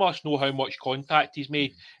 he must know how much contact he's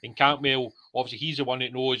made. And Cantwell, obviously, he's the one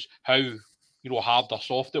that knows how, hard or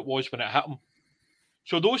soft it was when it hit him.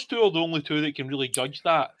 So those two are the only two that can really judge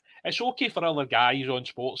that. It's okay for other guys on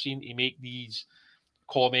sports scene to make these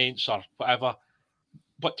comments or whatever.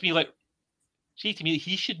 But to me,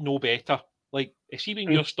 he should know better. Like, see,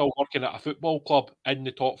 when you're still working at a football club in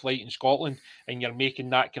the top flight in Scotland and you're making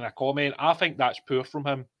that kind of comment, I think that's poor from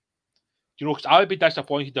him. Because I would be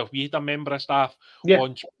disappointed if we had a member of staff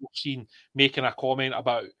on sports scene making a comment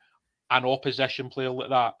about an opposition player like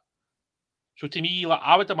that. So to me,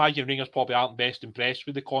 I would imagine Rangers probably aren't best impressed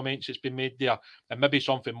with the comments that's been made there, and maybe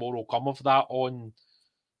something more will come of that on,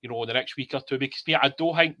 the next week or two. Because I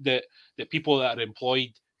don't think that people that are employed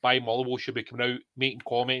by Motherwell should be coming out making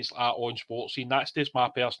comments like that on sports scene. That's just my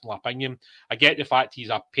personal opinion. I get the fact he's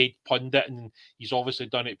a paid pundit and he's obviously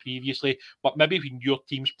done it previously, but maybe when your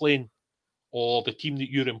team's playing or the team that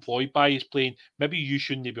you're employed by is playing, maybe you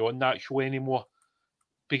shouldn't be on that show anymore.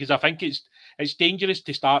 Because I think it's dangerous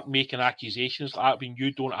to start making accusations like that when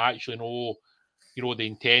you don't actually know, the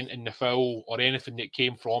intent in the foul or anything that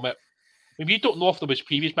came from it. Maybe you don't know if there was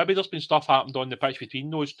previous. Maybe there's been stuff happened on the pitch between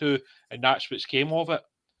those two, and that's what's came of it.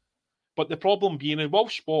 But the problem being, and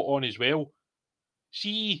Wolf's spot on as well,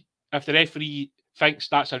 see if the referee thinks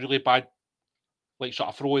that's a really bad, sort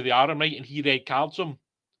of throw of the arm, right, and he red cards him,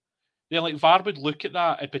 then VAR would look at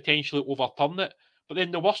that and potentially overturn it. But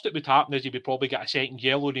then the worst that would happen is he would probably get a second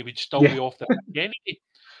yellow and he would still be off the pitch anyway.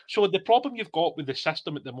 So the problem you've got with the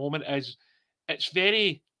system at the moment is it's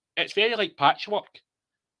very like patchwork,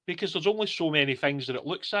 because there's only so many things that it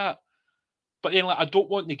looks at. But then I don't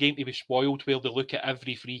want the game to be spoiled where they look at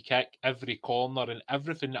every free kick, every corner and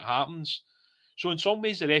everything that happens. So in some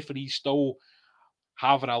ways the referees still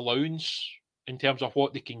have an allowance in terms of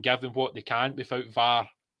what they can give and what they can't without VAR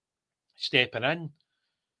stepping in.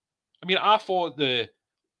 I mean, I thought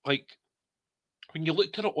when you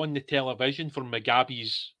looked at it on the television for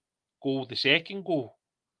Mugabe's goal, the second goal,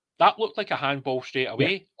 that looked like a handball straight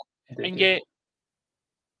away. Yeah, and yet,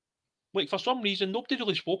 for some reason, nobody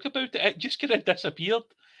really spoke about it. It just kind of disappeared.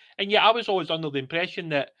 And yet I was always under the impression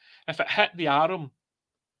that if it hit the arm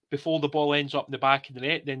before the ball ends up in the back of the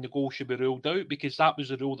net, then the goal should be ruled out, because that was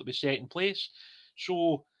the rule that was set in place.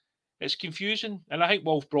 So it's confusing. And I think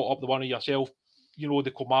Wolf brought up the one of yourself,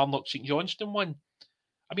 the Kilmarnock St Johnstone one.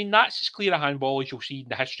 I mean, that's as clear a handball as you'll see in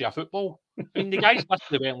the history of football. I mean, the guys must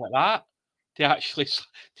have went like that to actually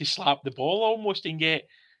to slap the ball almost and get.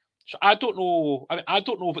 So I don't know. I mean, I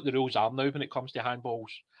don't know what the rules are now when it comes to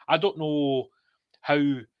handballs. I don't know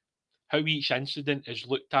how each incident is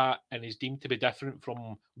looked at and is deemed to be different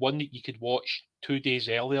from one that you could watch 2 days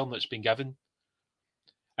earlier and that's been given.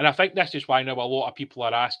 And I think this is why now a lot of people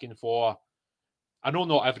are asking for. I know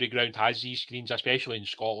not every ground has these screens, especially in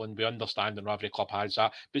Scotland. We understand that not every club has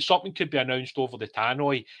that. But something could be announced over the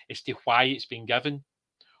tannoy as to why it's been given.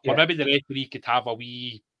 Yeah. Or maybe the referee could have a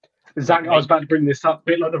wee... Exactly, I was about to bring this up, a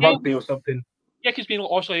bit like the rugby or something. Yeah, because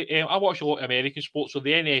also, I watch a lot of American sports, so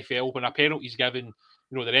the NFL, when a penalty's given,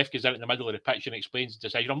 the ref goes in the middle of the pitch and explains the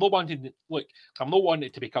decision. I'm not wanting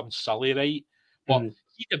it to become silly, right? But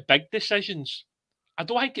see the big decisions, I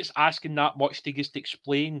don't think it's asking that much to just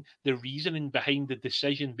explain the reasoning behind the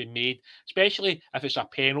decision being made, especially if it's a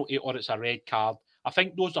penalty or it's a red card. I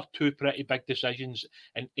think those are two pretty big decisions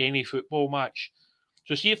in any football match.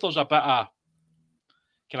 So see if there's a bit of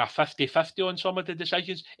kind of 50-50 on some of the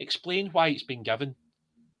decisions, explain why it's been given.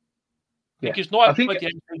 Because not everybody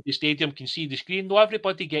inside the stadium can see the screen. Not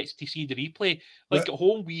everybody gets to see the replay. At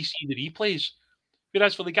home, we see the replays.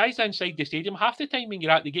 Whereas for the guys inside the stadium, half the time when you're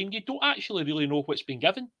at the game, you don't actually really know what's been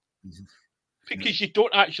given. Because you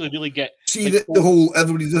don't actually really get... See the whole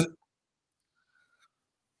everybody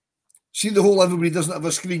doesn't have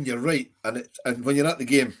a screen, you're right. And when you're at the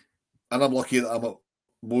game, and I'm lucky that I'm at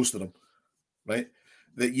most of them, right?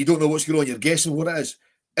 That you don't know what's going on, you're guessing what it is.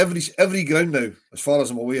 Every ground now, as far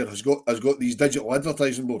as I'm aware, has got these digital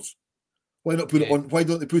advertising boards. Why not put it on? Why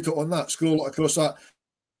don't they put it on that? Scroll it across that.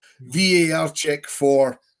 VAR check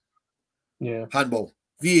for handball.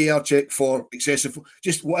 VAR check for excessive,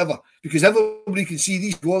 just whatever. Because everybody can see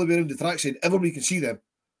these go all the way around the track saying everybody can see them.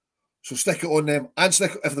 So stick it on them and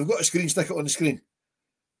if they've got a screen, stick it on the screen.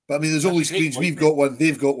 But I mean, there's only screens. We've got one,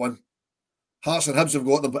 they've got one. Hearts and Hibs have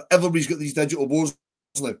got them, but everybody's got these digital boards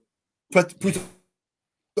now. Put it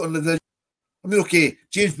on the digital. I mean, okay,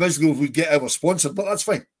 James Bisgrove would get our sponsor, but that's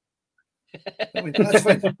fine. I mean, that's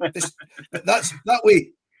fine. That's that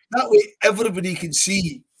way. That way, everybody can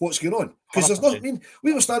see what's going on. Because there's not. I mean,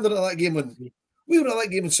 we were standing at that game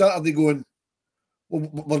on Saturday, going, "Well,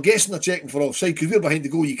 we're guessing they're checking for offside because we're behind the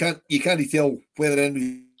goal. You can't tell whether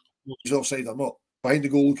anybody's offside or not behind the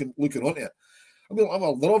goal, looking onto it. I mean,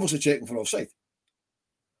 well, they're obviously checking for offside."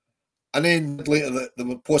 And then later that they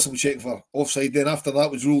were possibly checking for offside. Then after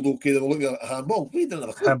that was ruled okay, they were looking at a handball. We didn't have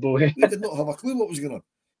a clue. Handball, yeah. We did not have a clue what was going on.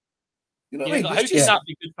 You know what I mean? How can that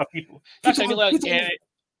be good for people? That's I mean, like,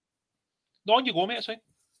 no, on you go, mate. It's fine.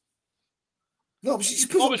 No, just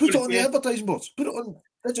put it on the advertising boards. Put it on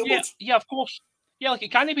digital boards. Yeah, of course. Yeah, like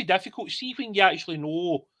it can't be difficult. See when you actually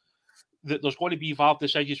know that there's going to be VAR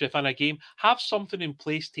decisions within a game, have something in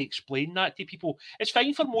place to explain that to people. It's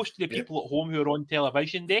fine for most of the people at home who are on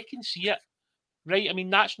television. They can see it, right? I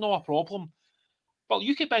mean, that's not a problem. But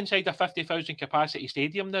you could be inside a 50,000 capacity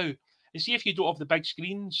stadium now and see if you don't have the big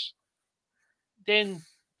screens, then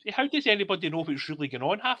how does anybody know what's really going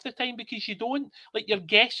on half the time? Because you don't. Like, you're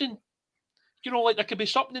guessing. You know, like there could be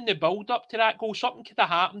something in the build-up to that goal. Something could have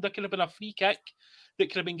happened. There could have been a free kick that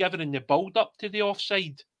could have been given in the build-up to the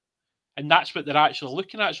offside. And that's what they're actually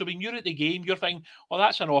looking at. So when you're at the game, you're thinking, well,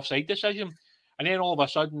 that's an offside decision. And then all of a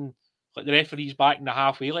sudden, like the referee's back in the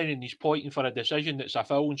halfway line and he's pointing for a decision that's a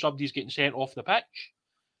foul and somebody's getting sent off the pitch.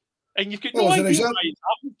 And you've got no idea why it's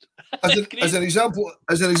happened. As an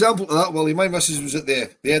example of that, Willie, my missus was at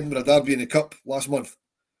the Edinburgh Derby in the Cup last month.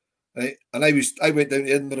 Right? And I went down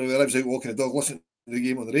to Edinburgh where I was out walking the dog, listening to the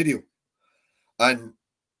game on the radio. And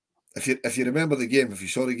if you remember the game, if you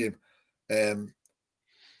saw the game,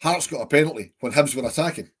 Hearts got a penalty when Hibs were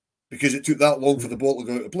attacking because it took that long for the ball to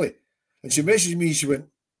go out of play. And she messaged me, she went,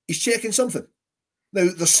 "He's checking something." Now,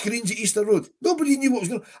 there's screens at Easter Road. Nobody knew what was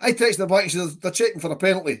going on. I texted her back and said, "They're checking for a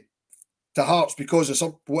penalty to Hearts because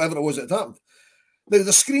of whatever it was that had happened." Now,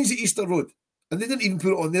 there's screens at Easter Road, and they didn't even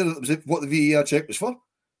put it on there that was what the VAR check was for.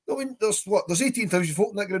 I mean, there's 18,000 folk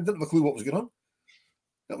in that ground, didn't have a clue what was going on.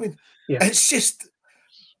 I mean, it's just...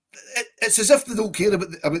 It's as if they don't care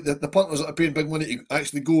about the punters that are paying big money to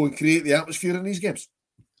actually go and create the atmosphere in these games.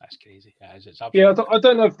 That's crazy. I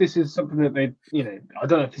don't know if this is something that they, I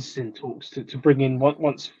don't know if this is in talks to bring in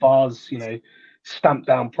once VAR's, stamped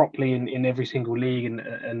down properly in every single league,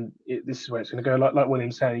 and this is where it's going to go. Like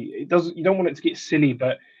William's saying, you don't want it to get silly,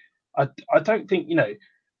 but I don't think, no,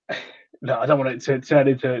 I don't want it to turn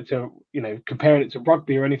into comparing it to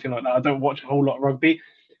rugby or anything like that. I don't watch a whole lot of rugby.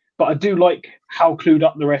 But I do like how clued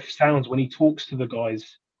up the ref sounds when he talks to the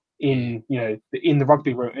guys in the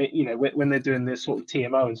rugby room, when they're doing this sort of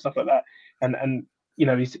TMO and stuff like that. And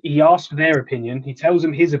he asks for their opinion, he tells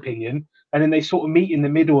them his opinion, and then they sort of meet in the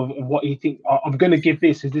middle of what he thinks. I'm going to give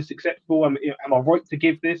this. Is this acceptable? Am I right to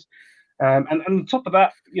give this? And on top of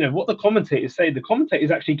that, what the commentators say, the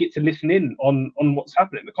commentators actually get to listen in on what's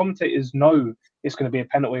happening. The commentators know it's going to be a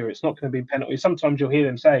penalty or it's not going to be a penalty. Sometimes you'll hear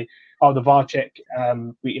them say, "Oh, the VAR check,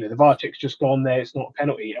 the VAR check's just gone there. It's not a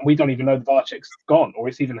penalty," and we don't even know the VAR check's gone or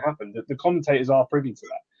it's even happened. The commentators are privy to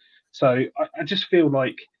that. So I just feel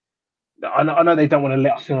like I know they don't want to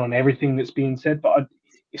let us in on everything that's being said, but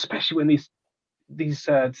especially when these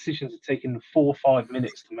decisions are taking 4 or 5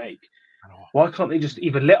 minutes to make. Why can't they just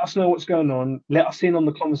either let us know what's going on, let us in on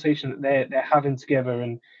the conversation that they're having together,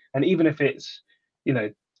 and even if it's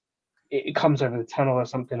it comes over the tunnel or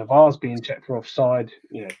something of ours being checked for offside,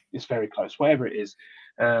 it's very close, whatever it is.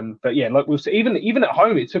 But yeah, like we'll see, even at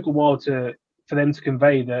home, it took a while for them to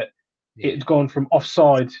convey that it had gone from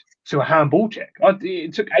offside to a handball check.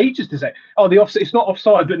 It took ages to say, "Oh, the offside, it's not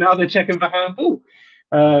offside," but now they're checking for handball.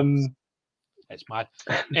 It's mad.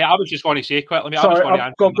 Yeah, I was just going to say quickly. Sorry,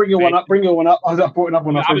 I've got to bring your one up. Bring your one up. I brought it up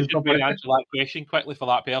on. I was just going to answer that question quickly for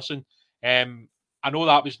that person. I know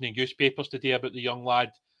that was in the newspapers today about the young lad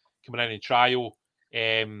coming in trial.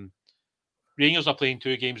 Rangers are playing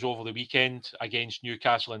 2 games over the weekend against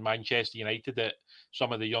Newcastle and Manchester United at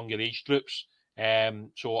some of the younger age groups.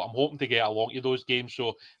 So I'm hoping to get along to those games.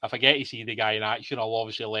 So if I get to see the guy in action, I'll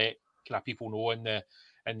obviously let people know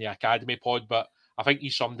in the academy pod. But I think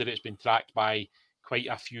he's somebody that's been tracked by quite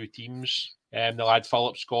a few teams. The lad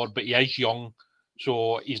Phillips scored, but he is young,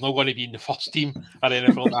 so he's not going to be in the first team or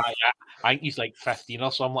anything like that. I think he's like 15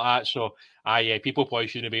 or something like that. So people probably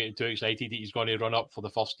shouldn't be too excited that he's going to run up for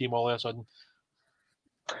the first team all of a sudden.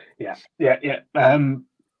 Yeah.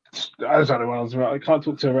 I was on one. I can't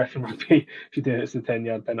talk to a ref in rugby if you do it. It's a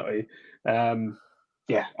 10-yard penalty. I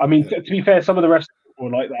mean, to be fair, some of the refs were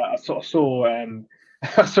like that. I sort of saw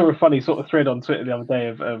I saw a funny sort of thread on Twitter the other day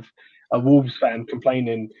of a Wolves fan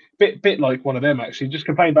complaining, bit like one of them actually, just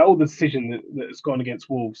complaining about all the decision that's gone against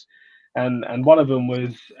Wolves. and one of them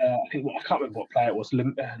was I can't remember what player it was,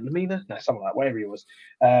 Lamina, no, something like that, whatever he was.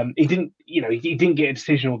 He didn't get a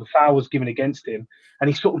decision, or the foul was given against him, and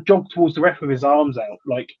he sort of jogged towards the ref with his arms out,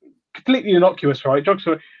 like completely innocuous, right? And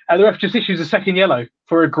the ref just issues a second yellow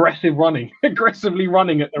for aggressively running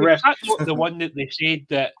at the ref. That's not the one that they said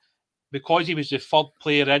that because he was the third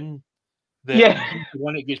player in, he's the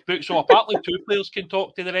one that gets booked. So apparently 2 players can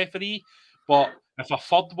talk to the referee, but if a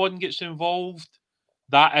third one gets involved,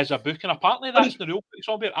 that is a booking. Apparently that's the rule.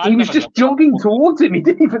 He was just jogging towards him. He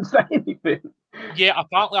didn't even say anything. Yeah,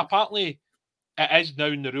 apparently it is now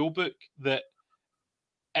in the rule book that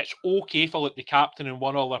it's okay for like the captain and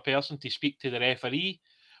one other person to speak to the referee,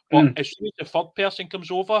 but as soon as the third person comes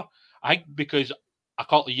over, I think because a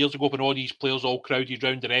couple of years ago when all these players all crowded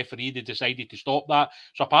around the referee, they decided to stop that.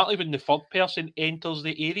 So apparently when the third person enters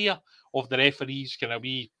the area of the referee's kind of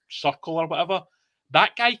wee circle or whatever,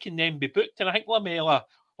 that guy can then be booked. And I think Lamela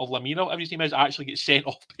or Lamina, whatever his name is, actually gets sent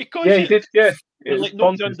off because he did. Yeah, like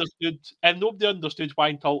nobody understood why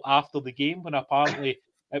until after the game when apparently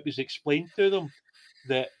it was explained to them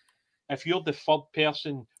that if you're the third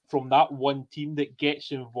person from that one team that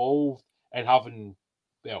gets involved in having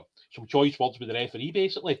some choice words with the referee,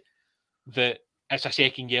 basically, that it's a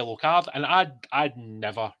second yellow card. And I'd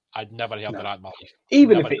never heard of that in my life.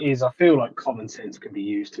 Even if it is, I feel like common sense can be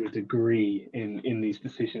used to a degree in these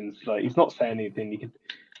decisions. Like he's not saying anything. You could,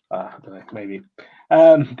 I don't know, maybe.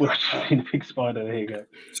 But a big spider. There you go.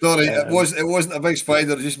 Sorry, it wasn't a big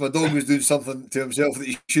spider. Just my dog was doing something to himself that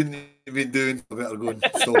he shouldn't have been doing. I better go and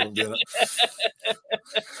stop him doing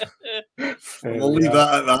it. We'll leave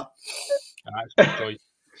that at that. That's good choice.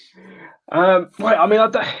 Right. I mean, I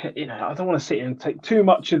don't want to sit here and take too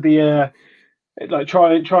much of the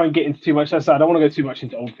try and get into too much. As I said, I don't want to go too much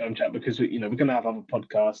into Old Firm Chat because we're going to have other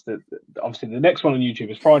podcasts. That obviously the next one on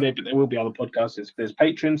YouTube is Friday, but there will be other podcasts. There's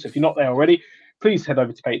Patreon, so if you're not there already, please head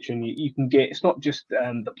over to Patreon. You can get, it's not just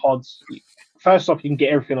the pods. First off, you can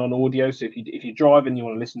get everything on audio. So if you drive and you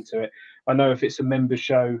want to listen to it, I know if it's a member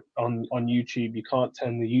show on YouTube, you can't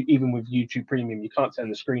turn even with YouTube Premium, you can't turn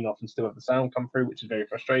the screen off and still have the sound come through, which is very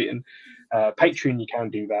frustrating. Patreon, you can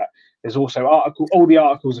do that. There's also all the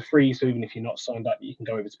articles are free, so even if you're not signed up, you can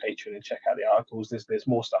go over to Patreon and check out the articles. There's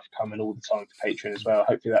more stuff coming all the time for Patreon as well.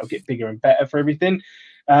 Hopefully that'll get bigger and better for everything.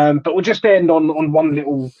 But we'll just end on one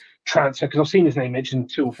little transfer because I've seen his name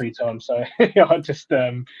mentioned 2 or 3 times. So I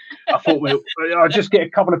thought I'll just get a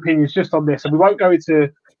couple of opinions just on this, and we won't go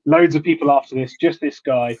into loads of people after this. Just this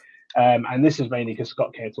guy, and this is mainly because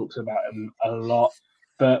Scott Kerr talks about him a lot.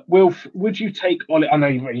 But Wilf, would you take Ollie? I know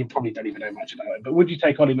you probably don't even know much about it, but would you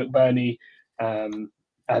take Ollie McBurney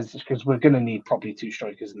because we're going to need probably 2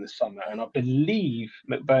 strikers in the summer, and I believe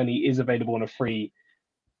McBurney is available on a free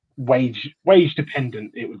wage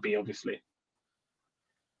dependent. It would be obviously.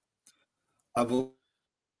 I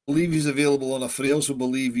believe he's available on a free. I also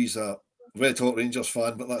believe he's a Red Hot Rangers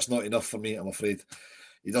fan, but that's not enough for me, I'm afraid.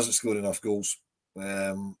 He doesn't score enough goals.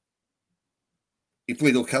 He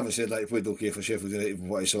played okay. I haven't said that. He played okay for Sheffield United from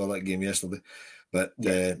what I saw of that game yesterday. But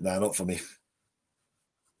not for me.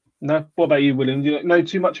 No. What about you, William? Do you know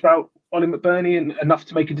too much about Ollie McBurney and enough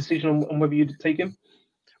to make a decision on whether you'd take him?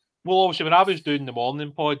 Well, obviously, when I was doing the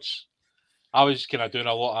morning pods, I was kind of doing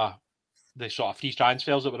a lot of the sort of free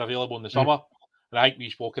transfers that were available in the summer. And I think we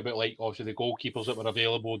spoke about, like, obviously the goalkeepers that were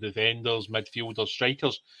available, defenders, midfielders,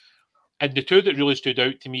 strikers. And the 2 that really stood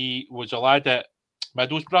out to me was a lad at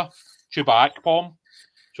Middlesbrough, Chuba Akpom.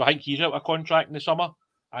 So I think he's out of contract in the summer.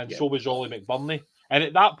 And so was Ollie McBurney. And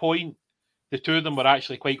at that point, the 2 of them were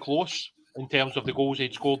actually quite close in terms of the goals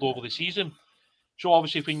they'd scored over the season. So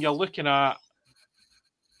obviously, when you're looking at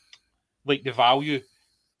like the value,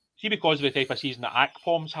 see, because of the type of season that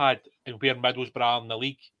Akpom's had and where Middlesbrough are in the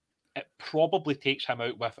league, it probably takes him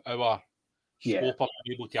out with our scope of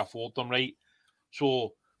being able to afford them, right?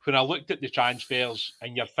 So when I looked at the transfers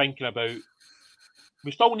and you're thinking about,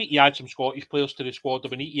 we still need to add some Scottish players to the squad,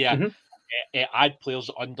 but we need to add players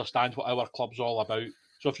that understand what our club's all about.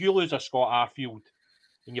 So if you lose a Scott Arfield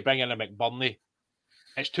and you bring in a McBurney,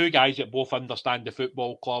 it's 2 guys that both understand the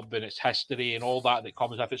football club and its history and all that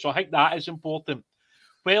comes with it. So I think that is important.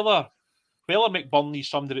 Whether McBurney's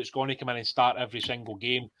somebody that's going to come in and start every single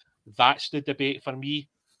game, that's the debate for me.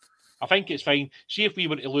 I think it's fine. See, if we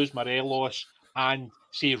were to lose Morelos and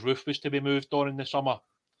say Roof was to be moved on in the summer,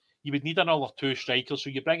 you would need another 2 strikers. So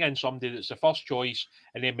you bring in somebody that's the first choice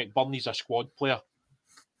and then McBurney's a squad player.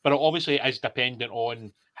 But it obviously is dependent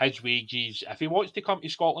on his wages. If he wants to come to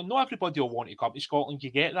Scotland, not everybody will want to come to Scotland,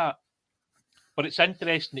 you get that. But it's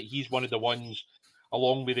interesting that he's one of the ones,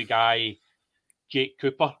 along with the guy, Jake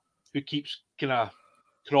Cooper, who keeps kind of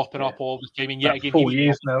cropping up all the time. And yet again, 4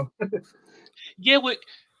 years now. Yeah, look,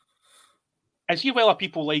 as you well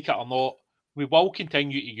people like it or not, we will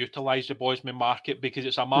continue to utilise the Bosman market because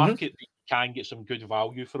it's a market that you can get some good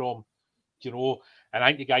value from, you know. And I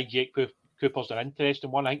think the guy Jake Cooper's an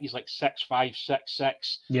interesting one. I think he's like 6'5",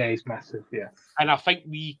 6'6". Yeah, he's massive. Yeah, and I think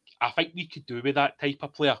we could do with that type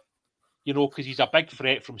of player, you know, because he's a big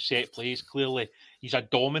threat from set plays. Clearly, he's a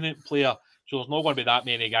dominant player, so there's not going to be that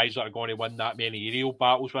many guys that are going to win that many aerial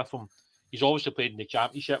battles with him. He's obviously played in the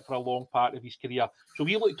Championship for a long part of his career. So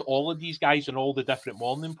we looked at all of these guys in all the different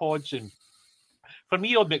morning pods. And for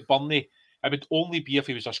me on McBurney, it would only be if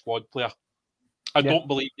he was a squad player. I don't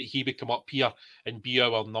believe that he would come up here and be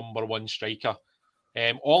our number one striker.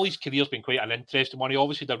 All his career's been quite an interesting one. He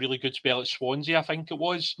obviously had a really good spell at Swansea, I think it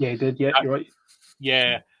was. Yeah, he did. Yeah, you're right.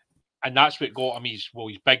 Yeah, and that's what got him his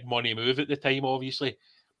big money move at the time, obviously.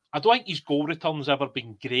 I don't think his goal return's ever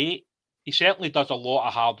been great. He certainly does a lot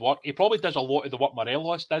of hard work. He probably does a lot of the work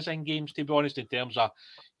Morelos does in games, to be honest, in terms of,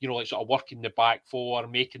 you know, like sort of working the back four,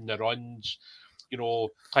 making the runs. You know,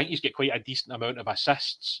 I think he's got quite a decent amount of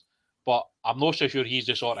assists, but I'm not so sure he's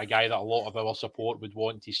the sort of guy that a lot of our support would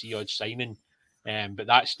want to see us signing. But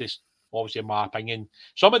that's just obviously my opinion.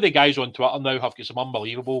 Some of the guys on Twitter now have got some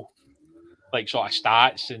unbelievable, like, sort of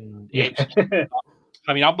stats and XG.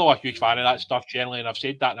 I mean, I'm not a huge fan of that stuff generally, and I've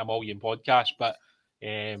said that in a million podcasts, but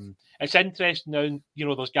it's interesting now. You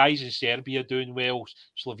know, there's guys in Serbia doing well,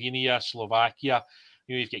 Slovenia, Slovakia.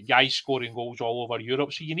 You know, you've got guys scoring goals all over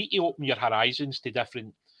Europe, so you need to open your horizons to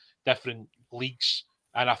different leagues,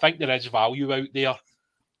 and I think there is value out there.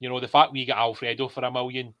 You know, the fact we get Alfredo for $1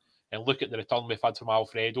 million, and look at the return we've had from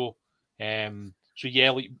Alfredo. So yeah,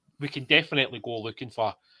 like, we can definitely go looking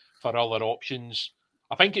for other options.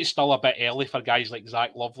 I think it's still a bit early for guys like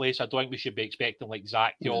Zach Lovelace. I don't think we should be expecting like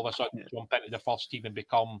Zach to all of a sudden jump into the first team and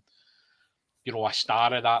become, you know, a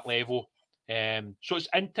star at that level. So it's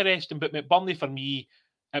interesting, but McBurney for me,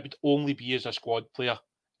 it would only be as a squad player.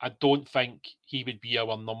 I don't think he would be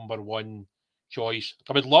our number one choice.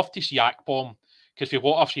 I would love to see Akpom, because for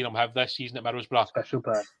what I've seen him have this season at Middlesbrough, special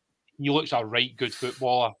player. He looks a right good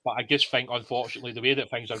footballer, but I just think, unfortunately, the way that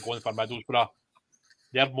things are going for Middlesbrough,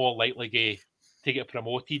 they're more likely to get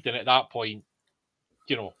promoted, and at that point,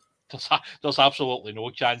 you know, there's absolutely no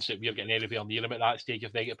chance that we're getting anywhere near him at that stage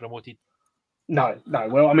if they get promoted. No.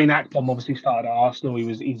 Well, I mean, Akpom obviously started at Arsenal.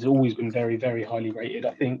 He's always been very, very highly rated.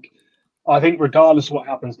 I think regardless of what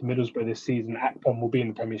happens to Middlesbrough this season, Akpom will be in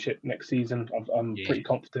the Premiership next season. I'm pretty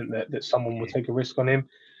confident that someone will take a risk on him.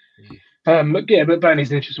 But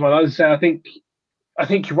Burnley's an interesting one. I would say I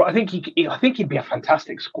think you're right. I think he'd be a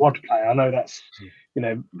fantastic squad player. I know that's, you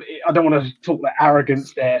know, I don't want to talk that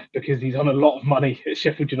arrogance there because he's on a lot of money at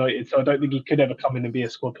Sheffield United, so I don't think he could ever come in and be a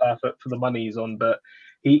squad player for the money he's on. But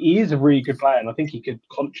he is a really good player, and I think he could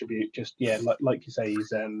contribute. Just like you say,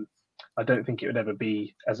 he's I don't think it would ever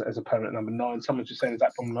be as a permanent number 9. Someone's just saying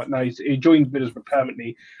that from like, no, he joined Middlesbrough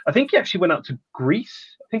permanently. I think he actually went out to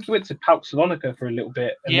Greece. I think he went to PAOK Salonika for a little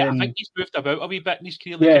bit. And then, I think he's moved about a wee bit in his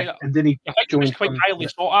career. Yeah, and then I think he was quite highly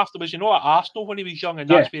sought after. Was, you know, at Arsenal when he was young, and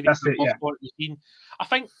that's where he seen. I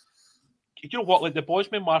think, you know what, like the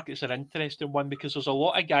Bosman market's an interesting one because there's a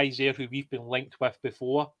lot of guys there who we've been linked with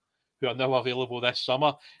before who are now available this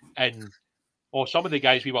summer, and some of the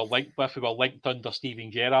guys we were linked with, who were linked under Steven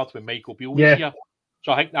Gerrard when Michael Beale was here.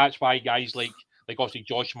 So I think that's why guys like obviously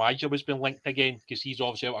Josh Maja was been linked again because he's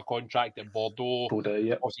obviously out of contract at Bordeaux.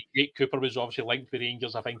 Obviously Jake Cooper was obviously linked with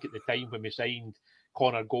Rangers, I think, at the time when we signed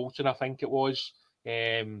Connor Goldson, I think it was.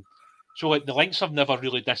 So like the links have never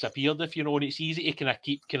really disappeared, if you know, and it's easy to kind of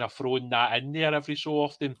keep throwing that in there every so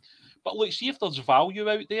often. But look, see if there's value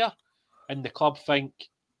out there and the club think,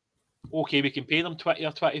 okay, we can pay them 20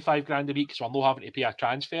 or 25 grand a week because we're not having to pay a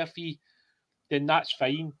transfer fee, then that's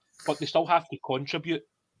fine. But they still have to contribute.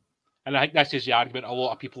 And I think this is the argument a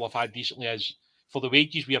lot of people have had recently is for the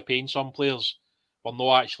wages we are paying some players, we're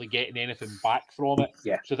not actually getting anything back from it.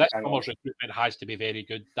 So this summer's recruitment has to be very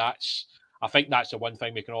good. I think that's the one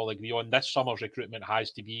thing we can all agree on. This summer's recruitment has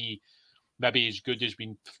to be maybe as good as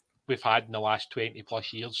we've had in the last 20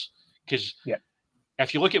 plus years. Because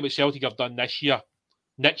if you look at what Celtic have done this year,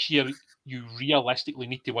 next year you realistically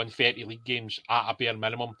need to win 30 league games at a bare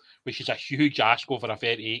minimum, which is a huge ask over a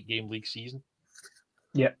 38-game league season.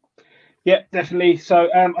 Yeah, definitely. So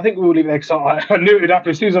I think we'll leave it there because I knew it would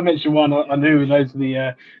happen. As soon as I mentioned one, I knew loads of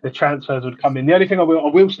the transfers would come in. The only thing I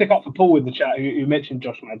will stick up for Paul in the chat who mentioned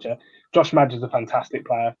Josh Maja. Josh Maja is a fantastic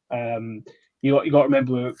player. You got to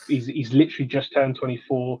remember, he's literally just turned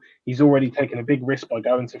 24. He's already taken a big risk by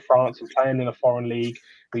going to France and playing in a foreign league.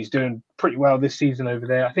 He's doing pretty well this season over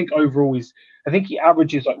there. I think overall he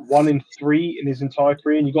averages like 1 in 3 in his entire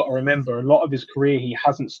career. And you got to remember, a lot of his career he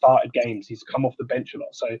hasn't started games. He's come off the bench a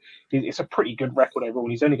lot, so it's a pretty good record overall.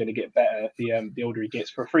 And he's only going to get better the older he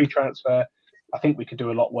gets. For a free transfer, I think we could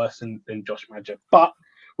do a lot worse than Josh Maja. But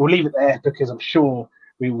we'll leave it there because I'm sure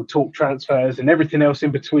we will talk transfers and everything else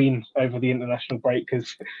in between over the international break,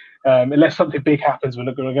 because unless something big happens, we're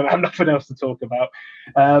going to have nothing else to talk about.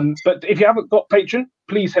 But if you haven't got Patreon,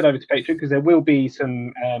 please head over to Patreon, because there will be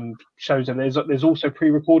some shows. And there's also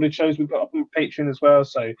pre-recorded shows we've got up on Patreon as well.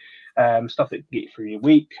 So stuff that can get you through your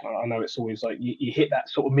week. I know it's always like you hit that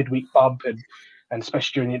sort of midweek bump, and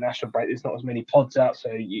especially during the international break, there's not as many pods out.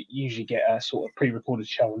 So you usually get a sort of pre-recorded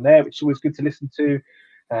show on there, which is always good to listen to.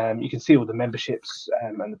 You can see all the memberships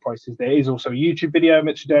and the prices. There is also a YouTube video I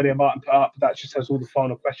mentioned earlier, Martin put up. That just has all the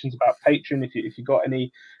final questions about Patreon if you got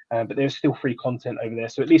any. But there's still free content over there,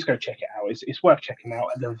 so at least go check it out. It's worth checking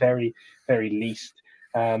out at the very, very least.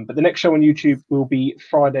 But the next show on YouTube will be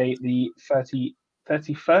Friday, the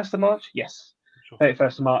 31st of March. Yes, sure.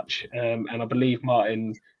 31st of March. And I believe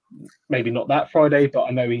Martin, maybe not that Friday, but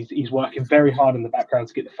I know he's working very hard in the background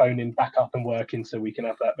to get the phone in back up and working, so we can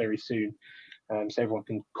have that very soon. So everyone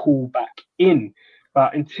can call back in.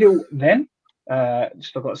 But until then,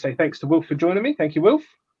 just I've got to say thanks to Wilf for joining me. Thank you, Wilf.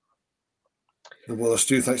 Well,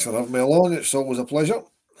 Stu, thanks for having me along. It's always a pleasure.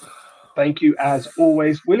 Thank you, as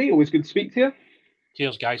always, Willie. Always good to speak to you.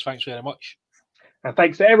 Cheers, guys. Thanks very much. And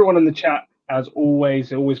thanks to everyone in the chat. As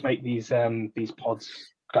always, they always make these pods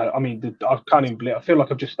go. I mean, I can't even believe. I feel like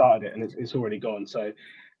I've just started it and it's already gone. So.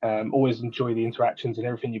 Always enjoy the interactions and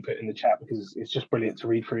everything you put in the chat, because it's just brilliant to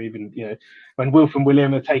read through. Even when Wilf and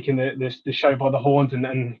William are taking the show by the horns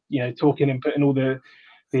and talking and putting all the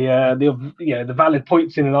valid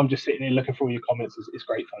points in, and I'm just sitting here looking for all your comments. It's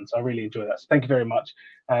great fun, so I really enjoy that. So thank you very much.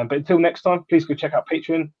 But until next time, please go check out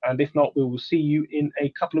Patreon, and if not, we will see you in a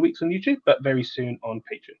couple of weeks on YouTube, but very soon on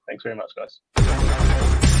Patreon. Thanks very much, guys.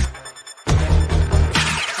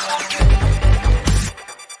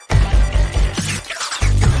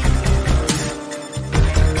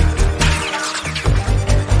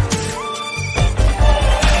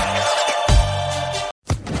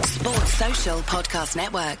 Social Podcast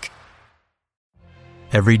Network.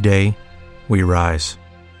 Every day, we rise,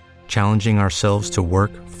 challenging ourselves to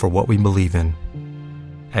work for what we believe in.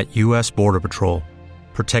 At U.S. Border Patrol,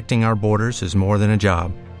 protecting our borders is more than a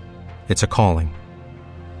job. It's a calling.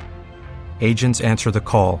 Agents answer the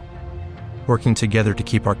call, working together to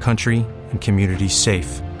keep our country and communities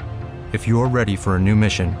safe. If you're ready for a new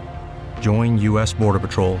mission, join U.S. Border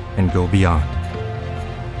Patrol and go beyond.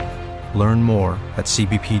 Learn more at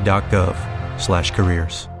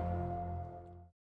cbp.gov/careers.